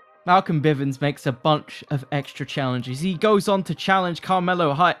 Malcolm Bivens makes a bunch of extra challenges. He goes on to challenge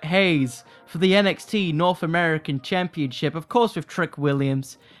Carmelo Hayes for the NXT North American Championship, of course with Trick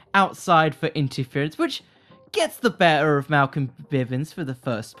Williams outside for interference, which gets the better of Malcolm Bivens for the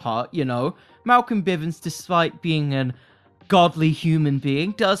first part, you know. Malcolm Bivens, despite being an godly human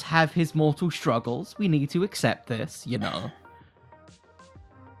being, does have his mortal struggles. We need to accept this, you know.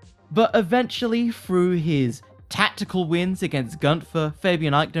 But eventually, through his tactical wins against Gunther,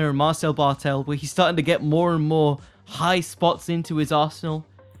 Fabian Eichner, and Marcel Bartel, where he's starting to get more and more high spots into his arsenal,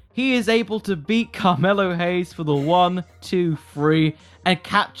 he is able to beat Carmelo Hayes for the 1, 2, 3 and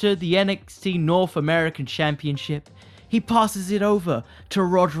capture the NXT North American Championship. He passes it over to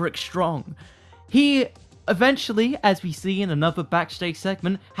Roderick Strong. He eventually, as we see in another backstage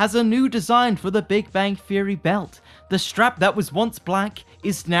segment, has a new design for the Big Bang Theory belt. The strap that was once black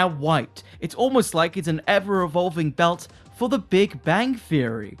is now white. It's almost like it's an ever-evolving belt for the Big Bang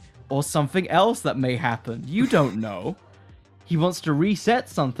Theory, or something else that may happen. You don't know. He wants to reset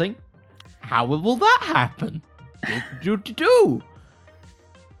something. How will that happen? Do.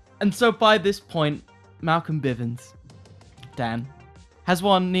 And so by this point, Malcolm Bivens, Dan, has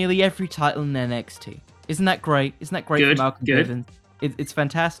won nearly every title in NXT. Isn't that great? Isn't that great for Malcolm Bivens? It's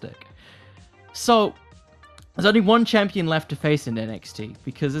fantastic. So, there's only one champion left to face in NXT,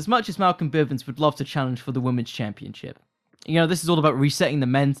 because as much as Malcolm Bivens would love to challenge for the Women's Championship, this is all about resetting the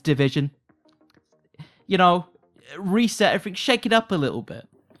men's division. Reset everything, shake it up a little bit.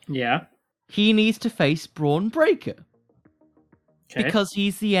 Yeah. He needs to face Braun Breaker. Okay. Because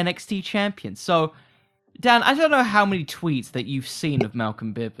he's the NXT champion. So, Dan, I don't know how many tweets that you've seen of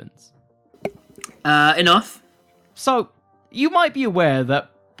Malcolm Bivens. Enough. So, you might be aware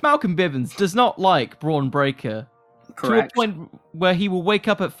that Malcolm Bivens does not like Braun Breaker. Correct. To a point where he will wake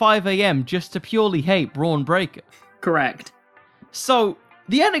up at 5 a.m. just to purely hate Braun Breaker. Correct. So,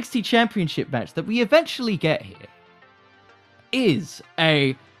 the NXT Championship match that we eventually get here is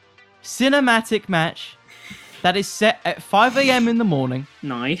a cinematic match that is set at 5 a.m. in the morning.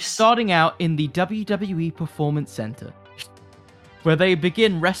 Nice. Starting out in the WWE Performance Center, where they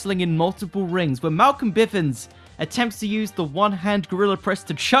begin wrestling in multiple rings, where Malcolm Bivens attempts to use the one-hand gorilla press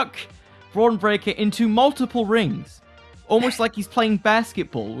to chuck Braun Breaker into multiple rings, almost like he's playing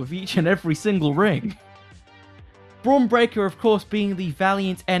basketball with each and every single ring. Braun Breaker, of course, being the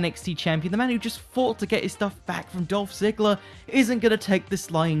valiant NXT champion, the man who just fought to get his stuff back from Dolph Ziggler, isn't going to take this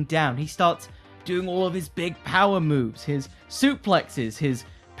lying down. He starts doing all of his big power moves, his suplexes, his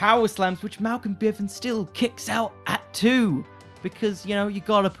power slams, which Malcolm Bivens still kicks out at too, because, you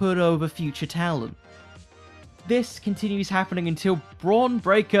gotta put over future talent. This continues happening until Braun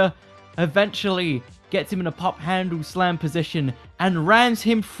Breaker eventually gets him in a pop handle slam position and rams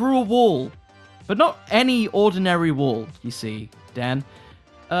him through a wall. But not any ordinary wall, you see, Dan.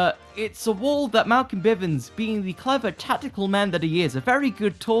 It's a wall that Malcolm Bivens, being the clever tactical man that he is, a very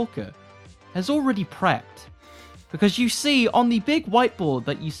good talker, has already prepped. Because you see, on the big whiteboard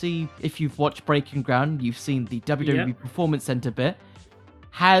that you see, if you've watched Breaking Ground, you've seen the WWE Performance Center bit,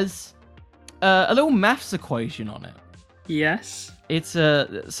 has a little maths equation on it. Yes. It's,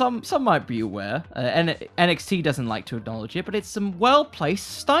 some might be aware, NXT doesn't like to acknowledge it, but it's some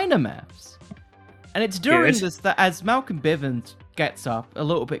well-placed Steiner maths. And it's during this that as Malcolm Bivens gets up, a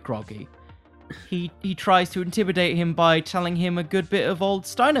little bit groggy, he tries to intimidate him by telling him a good bit of old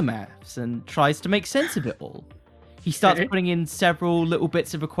Steiner maths and tries to make sense of it all. He starts putting in several little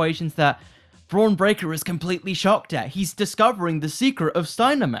bits of equations that Braun Breaker is completely shocked at. He's discovering the secret of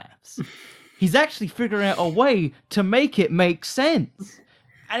Steiner maths. He's actually figuring out a way to make it make sense.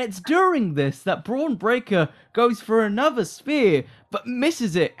 And it's during this that Braun Breaker goes for another spear, but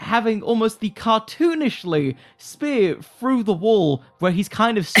misses it, having almost the cartoonishly spear through the wall, where he's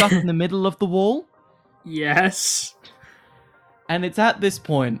kind of stuck in the middle of the wall. Yes. And it's at this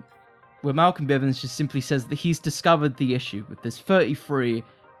point where Malcolm Bivens just simply says that he's discovered the issue with this 33%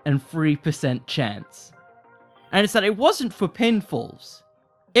 chance. And it's that it wasn't for pinfalls.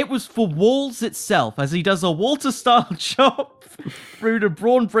 It was for walls itself, as he does a Walter-style chop through the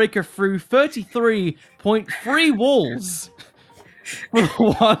Braun Breaker through 33.3 walls.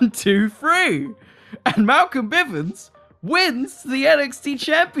 1, 2, 3. And Malcolm Bivens wins the NXT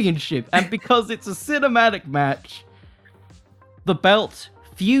Championship. And because it's a cinematic match, the belt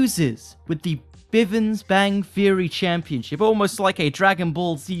fuses with the Bivens Bang Theory Championship, almost like a Dragon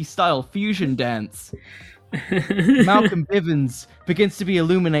Ball Z style fusion dance. Malcolm Bivens begins to be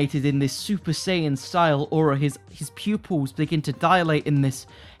illuminated in this Super Saiyan style aura. His pupils begin to dilate in this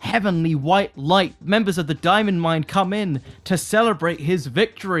heavenly white light. Members of the Diamond Mine come in to celebrate his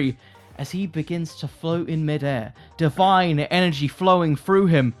victory as he begins to float in midair, divine energy flowing through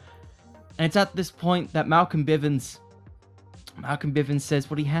him. And it's at this point that Malcolm Bivens says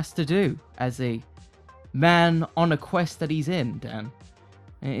what he has to do as a man on a quest that he's in, Dan.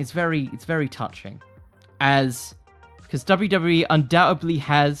 And it's very touching. Because WWE undoubtedly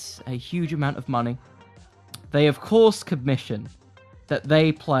has a huge amount of money. They, of course, commission that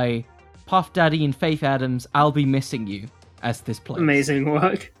they play Puff Daddy and Faith Adams' I'll Be Missing You as this plays. Amazing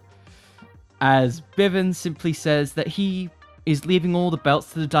work. As Bivens simply says that he is leaving all the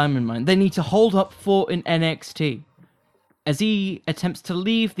belts to the Diamond Mine. They need to hold up fort in NXT. As he attempts to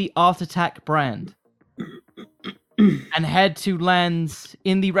leave the Art Attack brand and head to lands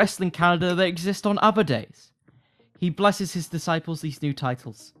in the wrestling calendar that exist on other days. He blesses his disciples these new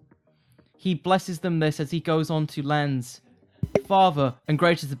titles. he blesses them this as he goes on to lands farther and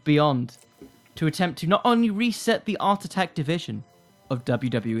greater than beyond to attempt to not only reset the Art Attack division of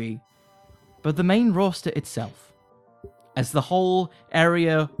WWE, but the main roster itself, as the whole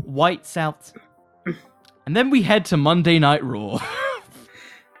area whites out. And then we head to Monday Night Raw.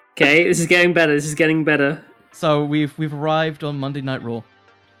 Okay, this is getting better. So we've arrived on Monday Night Raw.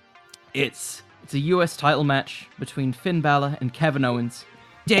 It's a US title match between Finn Balor and Kevin Owens.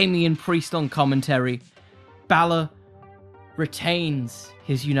 Damian Priest on commentary. Balor retains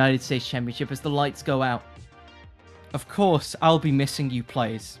his United States Championship as the lights go out. Of course, I'll be missing you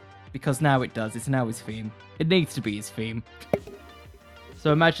plays, because now it does. It's now his theme. It needs to be his theme.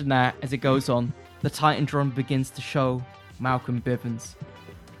 So imagine that as it goes on. The Titantron begins to show Malcolm Bivens,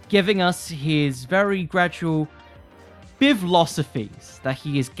 giving us his very gradual philosophies that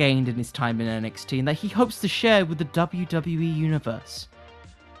he has gained in his time in NXT and that he hopes to share with the WWE Universe.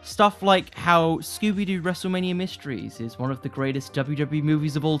 Stuff like how Scooby-Doo WrestleMania Mysteries is one of the greatest WWE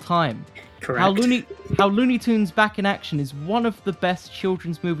movies of all time. Correct. How Looney Tunes Back in Action is one of the best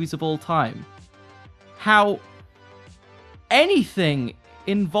children's movies of all time. How anything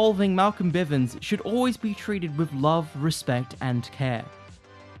involving Malcolm Bivens should always be treated with love, respect, and care.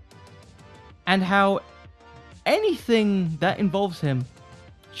 And how anything that involves him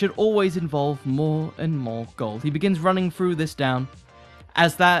should always involve more and more gold. He begins running through this down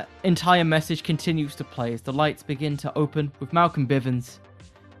as that entire message continues to play, as the lights begin to open with Malcolm Bivens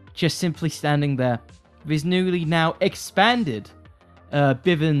just simply standing there with his newly now expanded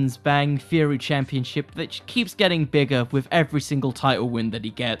Bivens Bang Theory Championship that keeps getting bigger with every single title win that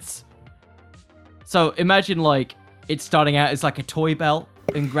he gets. So imagine like it's starting out as like a toy belt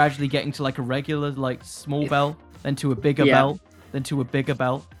and gradually getting to like a regular like small belt, then to a bigger belt, then to a bigger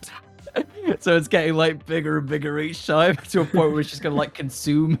belt. So it's getting like bigger and bigger each time to a point where it's just gonna like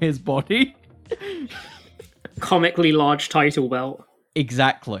consume his body. Comically large title belt.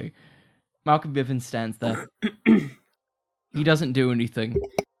 Exactly. Malcolm Bivens stands there. He doesn't do anything.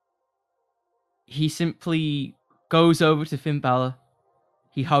 He simply goes over to Finn Balor.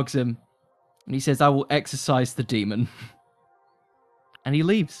 He hugs him. And he says, "I will exorcise the demon." And he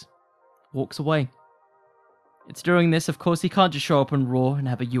leaves. Walks away. It's during this, of course, he can't just show up on Raw and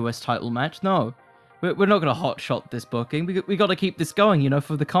have a US title match. No. We're not going to hotshot this booking. We got to keep this going,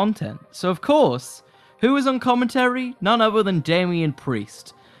 for the content. So, of course, who is on commentary? None other than Damian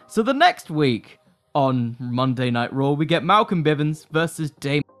Priest. So the next week on Monday Night Raw, we get Malcolm Bivens versus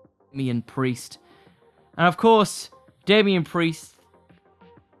Damian Priest. And of course, Damian Priest,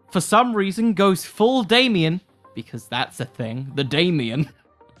 for some reason, goes full Damian, because that's a thing, the Damian.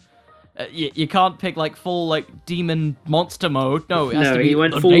 You can't pick like full like demon monster mode. No, it has to be he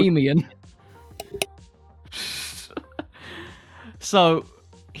went the full Damian. So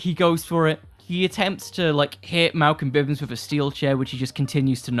he goes for it. He attempts to like hit Malcolm Bivens with a steel chair, which he just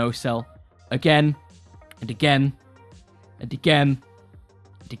continues to no-sell. Again, and again, and again,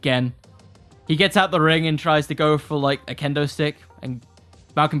 and again. He gets out the ring and tries to go for like a kendo stick, and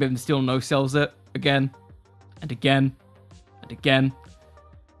Malcolm Bivens still no-sells it. Again, and again, and again,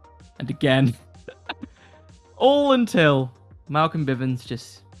 and again. All until Malcolm Bivens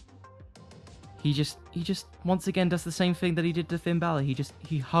just once again does the same thing that he did to Finn Balor.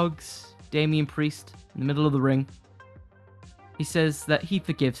 He hugs Damian Priest in the middle of the ring. He says that he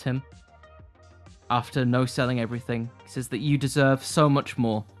forgives him after no-selling everything. He says that you deserve so much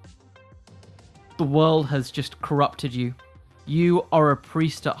more. The world has just corrupted you. You are a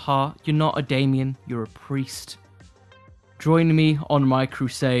priest at heart. You're not a Damian. You're a priest. Join me on my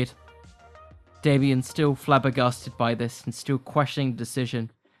crusade. Damian, still flabbergasted by this and still questioning the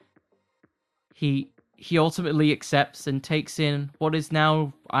decision, he ultimately accepts and takes in what is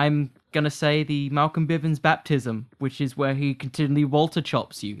now, I'm gonna say, the Malcolm Bivens baptism, which is where he continually Walter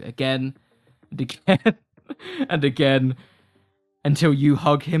chops you again and again and again until you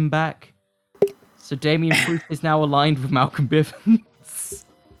hug him back. So Damian Priest is now aligned with Malcolm Bivens.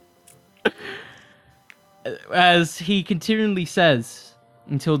 As he continually says,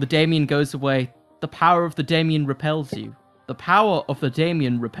 until the Damian goes away, the power of the Damian repels you. The power of the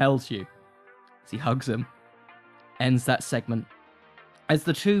Damian repels you. As he hugs him. Ends that segment. As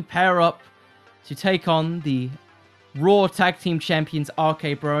the two pair up to take on the Raw Tag Team Champions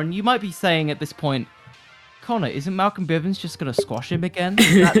RK Bro. And you might be saying at this point, Connor, isn't Malcolm Bivens just going to squash him again?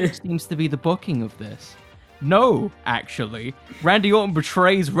 That seems to be the booking of this. No, actually. Randy Orton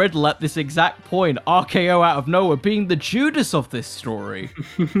betrays Riddle at this exact point, RKO out of nowhere, being the Judas of this story.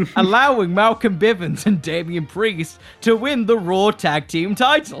 Allowing Malcolm Bivens and Damian Priest to win the Raw Tag Team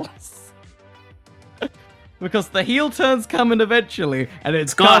titles. Because the heel turn's coming eventually, and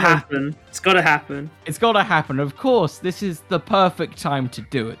it's gotta coming. happen. It's gotta happen. It's gotta happen. Of course, this is the perfect time to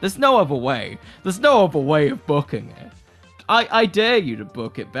do it. There's no other way. There's no other way of booking it. I dare you to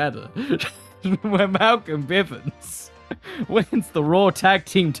book it better. Where Malcolm Bivens wins the Raw Tag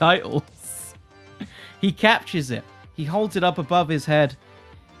Team titles. He captures it. He holds it up above his head.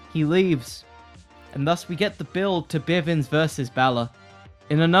 He leaves. And thus we get the build to Bivens versus Balor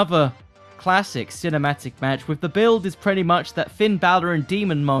in another classic cinematic match, with the build is pretty much that Finn Balor in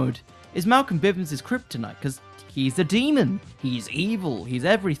demon mode is Malcolm Bivens' kryptonite, because he's a demon. He's evil. He's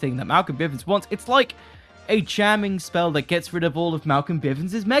everything that Malcolm Bivens wants. It's like a jamming spell that gets rid of all of Malcolm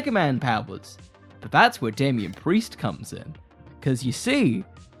Bivens' Mega Man powers. But that's where Damian Priest comes in. Because you see,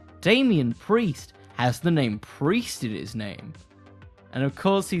 Damian Priest has the name Priest in his name. And of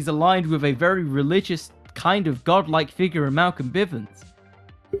course he's aligned with a very religious kind of godlike figure in Malcolm Bivens.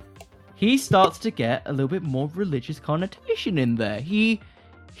 He starts to get a little bit more religious connotation in there. He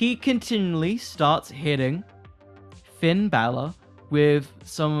continually starts hitting Finn Balor with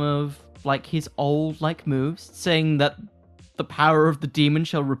some of like his old like moves, saying that the power of the demon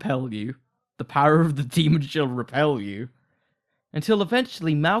shall repel you. The power of the demon shall repel you. Until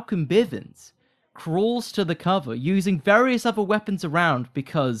eventually Malcolm Bivens crawls to the cover using various other weapons around,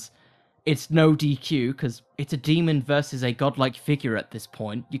 because it's no DQ, because it's a demon versus a godlike figure at this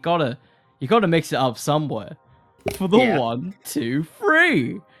point. You gotta mix it up somewhere. For the 1, 2,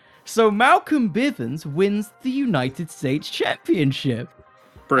 3. So Malcolm Bivens wins the United States Championship.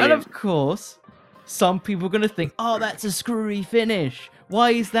 Brilliant. And of course, some people are going to think, oh, that's a screwy finish.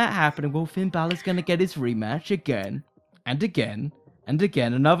 Why is that happening? Well, Finn Balor's going to get his rematch again, and again, and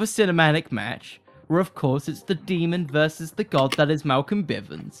again. Another cinematic match, where of course it's the demon versus the god that is Malcolm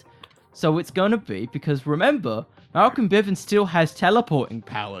Bivens. So it's going to be, because remember, Malcolm Bivens still has teleporting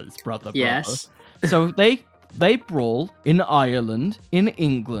powers, brother. Yes. So they brawl in Ireland, in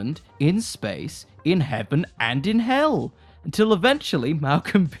England, in space, in heaven, and in hell. Until eventually,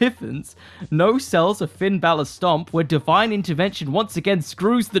 Malcolm Bivens no-sells a Finn Balor stomp where divine intervention once again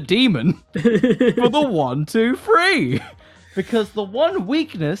screws the demon for the 1, 2, 3. Because the one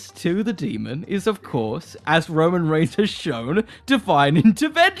weakness to the demon is, of course, as Roman Reigns has shown, divine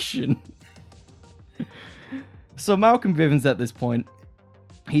intervention. So Malcolm Bivens at this point,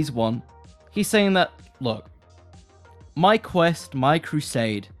 he's won. He's saying that, look, my quest, my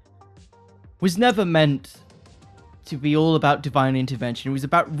crusade, was never meant to be all about divine intervention. It was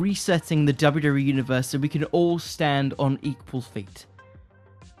about resetting the WWE universe so we can all stand on equal feet.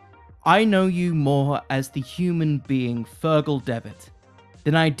 I know you more as the human being Fergal Devitt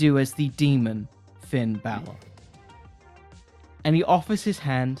than I do as the demon Finn Balor. And he offers his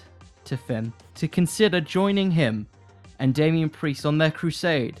hand to Finn to consider joining him and Damian Priest on their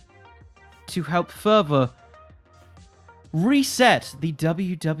crusade to help further reset the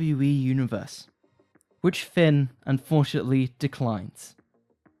WWE universe, which Finn unfortunately declines.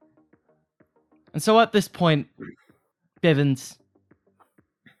 And so at this point, Bivens,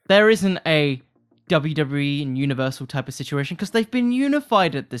 there isn't a WWE and Universal type of situation, because they've been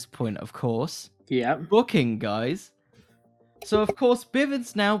unified at this point, of course. Yeah. Booking, guys. So, of course,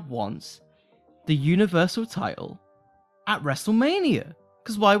 Bivens now wants the Universal title at WrestleMania.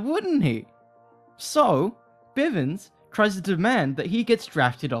 Because why wouldn't he? So, Bivens tries to demand that he gets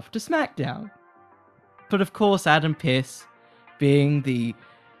drafted off to SmackDown. But of course, Adam Pearce, being the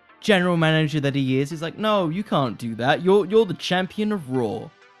general manager that he is like, no, you can't do that. You're the champion of Raw.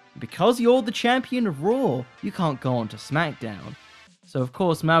 Because you're the champion of Raw, you can't go on to SmackDown. So of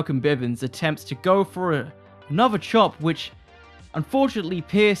course, Malcolm Bivens attempts to go for another chop, which unfortunately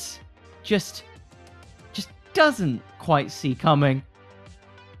Pearce just doesn't quite see coming.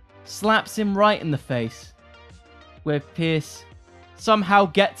 Slaps him right in the face, where Pearce somehow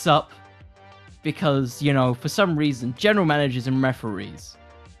gets up, because, you know, for some reason, general managers and referees,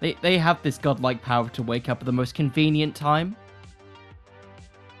 they have this godlike power to wake up at the most convenient time.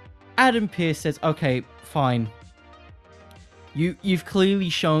 Adam Pearce says, okay, fine. You've clearly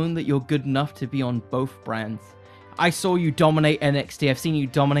shown that you're good enough to be on both brands. I saw you dominate NXT, I've seen you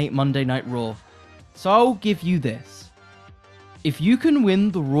dominate Monday Night Raw. So I'll give you this. If you can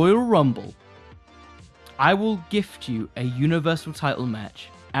win the Royal Rumble, I will gift you a Universal title match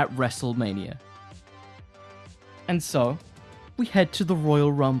at WrestleMania. And so, we head to the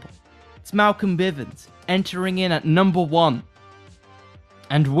Royal Rumble. It's Malcolm Bivens entering in at number 1.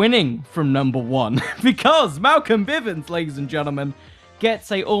 And winning from number 1. Because Malcolm Bivens, ladies and gentlemen, gets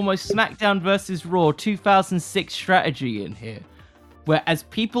a almost SmackDown vs. Raw 2006 strategy in here. Where as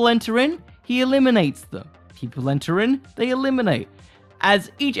people enter in, he eliminates them. People enter in, they eliminate.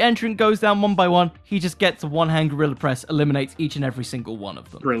 As each entrant goes down one by one, he just gets a one-hand gorilla press, eliminates each and every single one of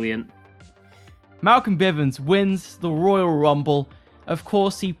them. Brilliant. Malcolm Bivens wins the Royal Rumble. Of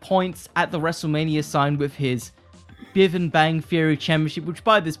course, he points at the WrestleMania sign with his Bivin Bang Fury Championship, which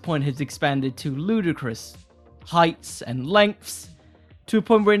by this point has expanded to ludicrous heights and lengths, to a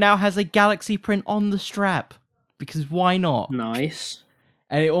point where it now has a galaxy print on the strap. Because why not? Nice.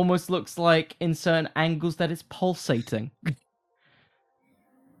 And it almost looks like, in certain angles, that it's pulsating.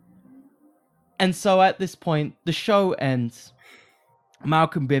 And so at this point, the show ends.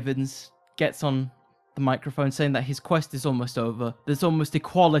 Malcolm Bivens gets on the microphone saying that his quest is almost over. There's almost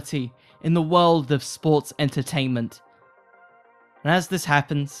equality in the world of sports entertainment. And as this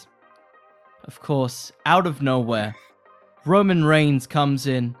happens, of course, out of nowhere, Roman Reigns comes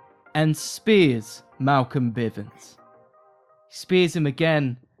in and spears Malcolm Bivens. He spears him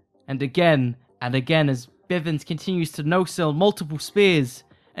again and again and again as Bivens continues to no-sell multiple spears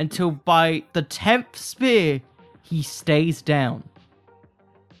until by the 10th spear, he stays down.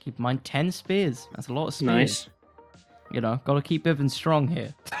 Keep in mind, 10 spears. That's a lot of spears. Nice. You know, gotta keep Bivens strong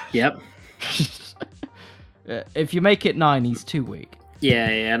here. Yep. If you make it 9, he's too weak. Yeah,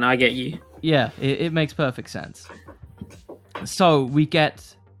 and I get you. Yeah, it makes perfect sense. So, we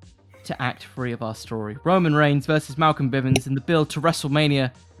get to Act 3 of our story. Roman Reigns versus Malcolm Bivens in the build to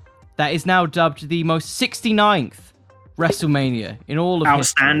WrestleMania that is now dubbed the most 69th WrestleMania in all of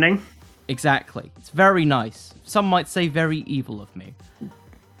Outstanding. history. Exactly. It's very nice. Some might say very evil of me.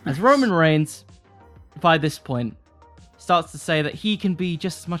 As Roman Reigns, by this point, starts to say that he can be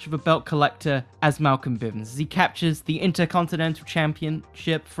just as much of a belt collector as Malcolm Bivens, as he captures the Intercontinental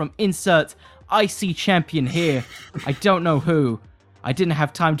Championship from insert IC champion here. I don't know who. I didn't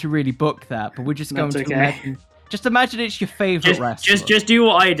have time to really book that, but we're just going to imagine. Just imagine it's your favorite wrestler. Just do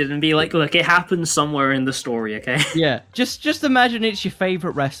what I did and be like, look, it happens somewhere in the story, okay? Yeah, just imagine it's your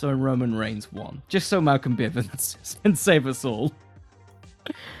favorite wrestler and Roman Reigns won, just so Malcolm Bivens can save us all.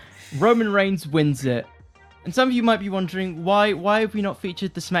 Roman Reigns wins it, and some of you might be wondering why have we not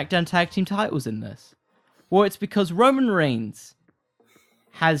featured the SmackDown Tag Team titles in this? Well, it's because Roman Reigns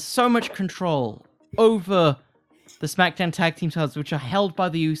has so much control over the SmackDown Tag Team titles, which are held by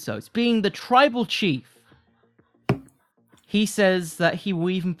the Usos, being the tribal chief. He says that he will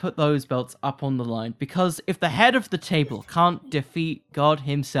even put those belts up on the line, because if the head of the table can't defeat God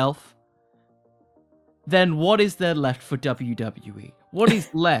himself, then what is there left for WWE? What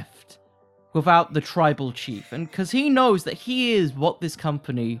is left without the tribal chief? And because he knows that he is what this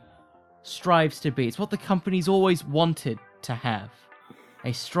company strives to be. It's what the company's always wanted to have.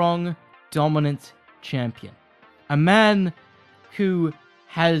 A strong, dominant champion. A man who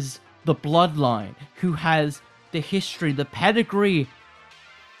has the bloodline, who has the history, the pedigree,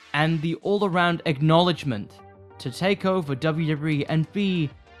 and the all-around acknowledgement to take over WWE and be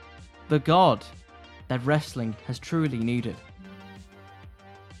the god that wrestling has truly needed.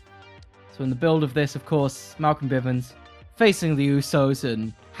 So in the build of this, of course, Malcolm Bivens facing the Usos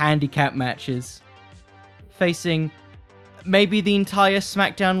in handicap matches, facing maybe the entire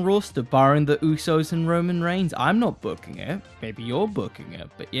SmackDown roster, barring the Usos and Roman Reigns. I'm not booking it. Maybe you're booking it.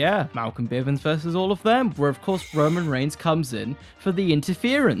 But yeah, Malcolm Bivens versus all of them, where of course Roman Reigns comes in for the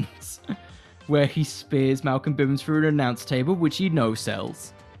interference, where he spears Malcolm Bivens through an announce table, which he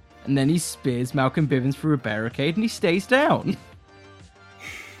no-sells. And then he spears Malcolm Bivens through a barricade and he stays down.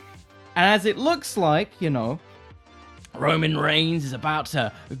 And as it looks like, you know, Roman Reigns is about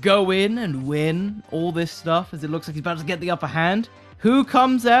to go in and win all this stuff, as it looks like he's about to get the upper hand, who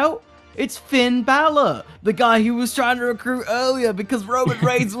comes out? It's Finn Balor, the guy who was trying to recruit earlier because Roman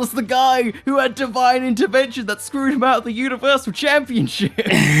Reigns was the guy who had divine intervention that screwed him out of the Universal Championship.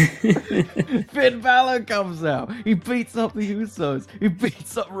 Finn Balor comes out. He beats up the Usos. He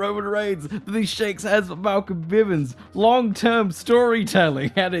beats up Roman Reigns. Then he shakes hands with Malcolm Bivens. Long-term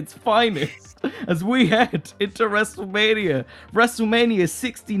storytelling at its finest as we head into WrestleMania. WrestleMania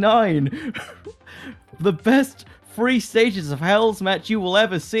 69. The best 3 stages of Hell's Match you will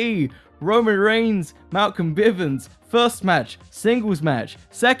ever see. Roman Reigns, Malcolm Bivens. First match, singles match.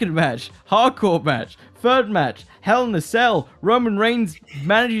 Second match, hardcore match. Third match, Hell in a Cell. Roman Reigns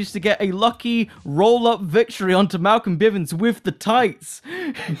manages to get a lucky roll-up victory onto Malcolm Bivens with the tights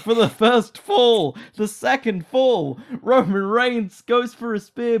for the first fall. The second fall, Roman Reigns goes for a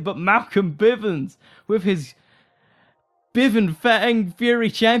spear, but Malcolm Bivens, with his Bivin Bang Fury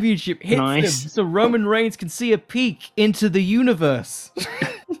Championship, hits him so Roman Reigns can see a peek into the universe.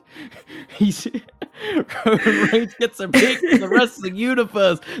 Roman Reigns gets a peek in the wrestling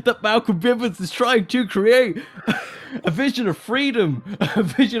universe that Malcolm Bivens is trying to create. a vision of freedom, a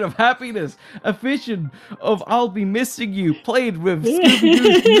vision of happiness, a vision of I'll be missing you, played with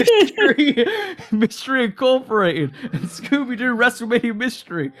Scooby-Doo's Mystery Incorporated and Scooby-Doo WrestleMania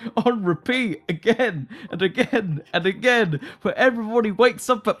Mystery on repeat again and again and again, where everybody wakes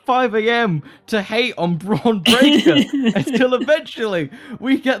up at 5 a.m. to hate on Braun Breaker until eventually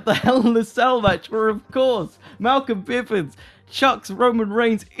we get the Hell in a Cell match where, of course, Malcolm Bivens chucks Roman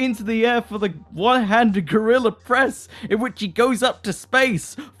Reigns into the air for the one-handed gorilla press, in which he goes up to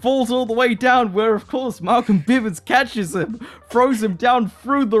space, falls all the way down, where of course Malcolm Bivens catches him, throws him down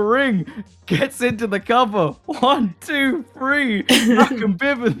through the ring, gets into the cover. 1, 2, 3. Malcolm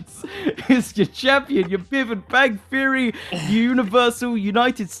Bivens is your champion, your Bivens Bang Theory Universal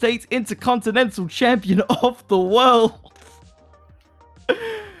United States Intercontinental Champion of the world.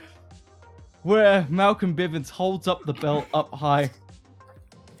 Where Malcolm Bivens holds up the belt up high.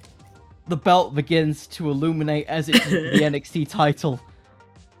 The belt begins to illuminate as it's the NXT title.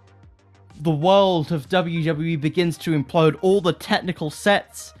 The world of WWE begins to implode. All the technical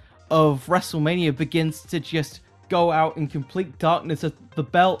sets of WrestleMania begins to just go out in complete darkness as the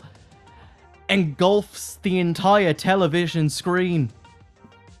belt engulfs the entire television screen.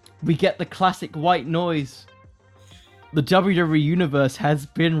 We get the classic white noise. The WWE Universe has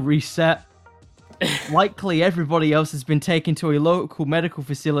been reset. Likely everybody else has been taken to a local medical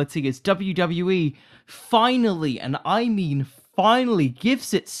facility as WWE finally, and I mean finally,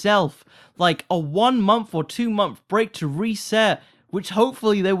 gives itself like a 1 month or 2 month break to reset, which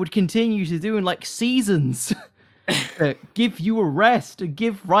hopefully they would continue to do in like seasons. Give you a rest and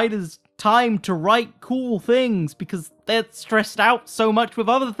give writers time to write cool things because they're stressed out so much with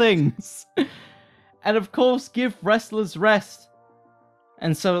other things. And of course, give wrestlers rest.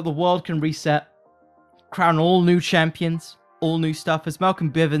 And so that the world can reset. Crown all new champions, all new stuff, as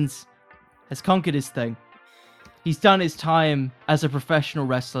Malcolm Bivens has conquered his thing. He's done his time as a professional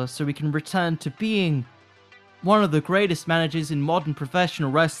wrestler, so he can return to being one of the greatest managers in modern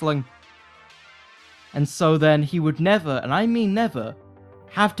professional wrestling. And so then he would never, and I mean never,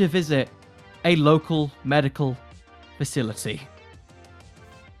 have to visit a local medical facility.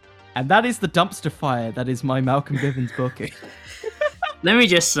 And that is the dumpster fire that is my Malcolm Bivens booking. Let me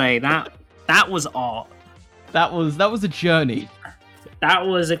just say that was art. That was a journey. That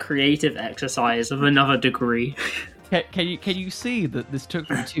was a creative exercise of another degree. Can you see that this took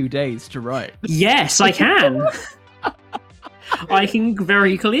me 2 days to write? Yes, I can. I can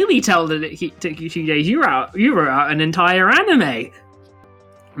very clearly tell that it took you 2 days. You wrote out an entire anime.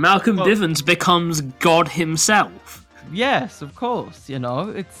 Malcolm Bivens becomes God himself. Yes, of course. You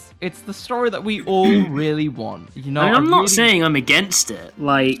know, it's the story that we all really want. You know, I'm not saying I'm against it.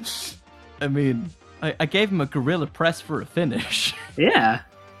 Like, I mean, I gave him a gorilla press for a finish. Yeah,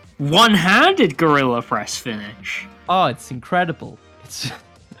 one-handed gorilla press finish. Oh, it's incredible. It's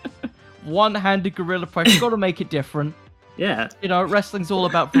one-handed gorilla press. You got to make it different. Yeah, you know, wrestling's all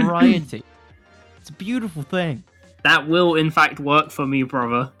about variety. It's a beautiful thing. That will, in fact, work for me,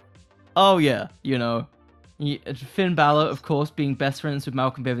 brother. Oh yeah, you know. Finn Balor, of course, being best friends with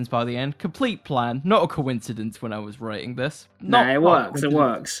Malcolm Bivens by the end. Complete plan. Not a coincidence when I was writing this. It works. It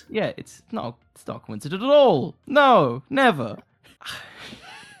works. Yeah, it's not coincident at all. No, never.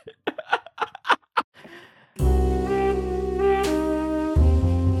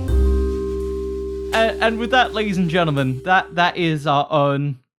 and with that, ladies and gentlemen, that is our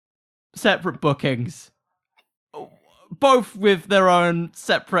own separate bookings. Both with their own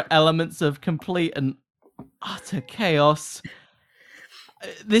separate elements of complete and utter chaos.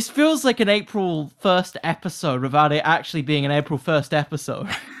 This feels like an April 1st episode without it actually being an April 1st episode.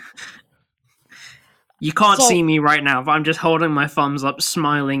 You can't see me right now, but I'm just holding my thumbs up,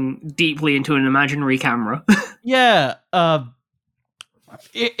 smiling deeply into an imaginary camera. Yeah,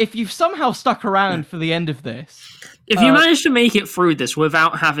 if you've somehow stuck around for the end of this... If you manage to make it through this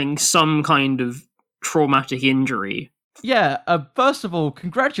without having some kind of traumatic injury... Yeah, first of all,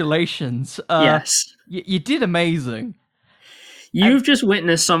 congratulations. Yes. You did amazing. You've just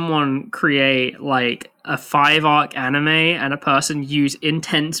witnessed someone create, like, a 5-arc anime and a person use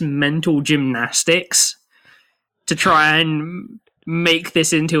intense mental gymnastics to try and make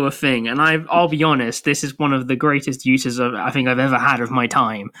this into a thing. And I'll be honest, this is one of the greatest uses I think I've ever had of my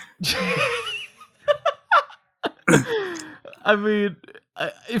time. I mean...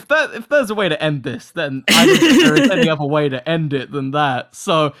 If there's a way to end this, then I don't think there is any other way to end it than that.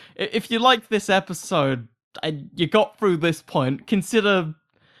 So, if you liked this episode and you got through this point, consider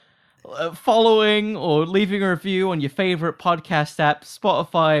following or leaving a review on your favorite podcast app,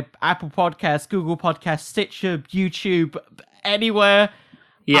 Spotify, Apple Podcasts, Google Podcasts, Stitcher, YouTube, anywhere.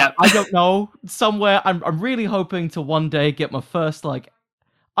 Yeah. I don't know. Somewhere, I'm really hoping to one day get my first like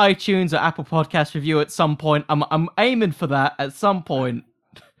iTunes or Apple Podcast review at some point. I'm aiming for that at some point.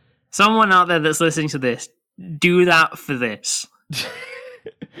 Someone out there that's listening to this, do that for this.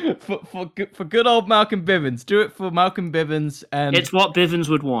 for good old Malcolm Bivens. Do it for Malcolm Bivens and It's what Bivens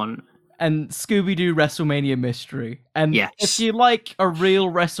would want. and Scooby-Doo WrestleMania Mystery. And Yes. if you like a real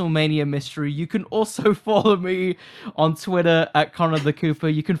WrestleMania mystery, you can also follow me on Twitter at Connor the Cooper.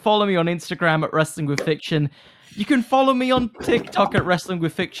 You can follow me on Instagram at Wrestling with Fiction. You can follow me on TikTok at Wrestling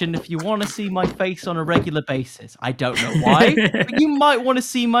with Fiction if you want to see my face on a regular basis. I don't know why, but you might want to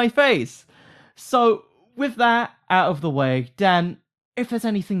see my face. So, with that out of the way, Dan, if there's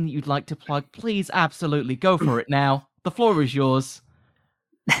anything that you'd like to plug, please absolutely go for it now. The floor is yours.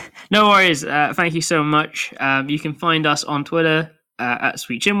 No worries. Thank you so much. You can find us on Twitter at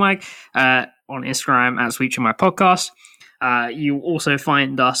Sweet Chinwag, on Instagram at Sweet Chinwag Podcast. You also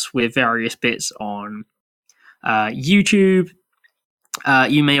find us with various bits on YouTube.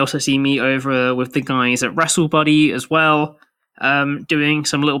 You may also see me over with the guys at Wrestle Buddy as well, doing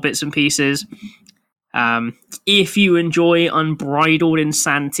some little bits and pieces. If you enjoy unbridled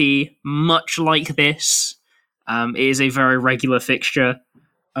insanity, much like this, it is a very regular fixture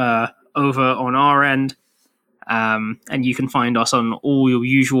over on our end. And you can find us on all your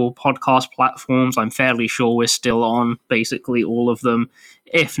usual podcast platforms. I'm fairly sure we're still on basically all of them.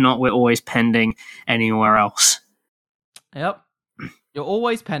 If not, we're always pending anywhere else. Yep. You're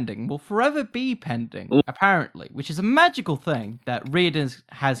always pending. Will forever be pending, apparently, which is a magical thing that Reardon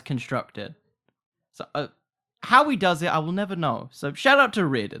has constructed. So, how he does it, I will never know. So, shout out to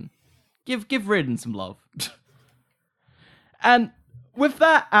Reardon. Give Reardon some love. And with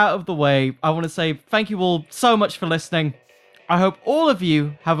that out of the way, I want to say thank you all so much for listening. I hope all of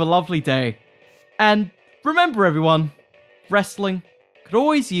you have a lovely day. And remember, everyone, wrestling could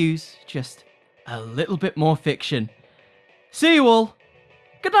always use just a little bit more fiction. See you all.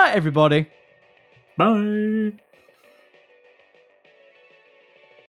 Good night, everybody. Bye.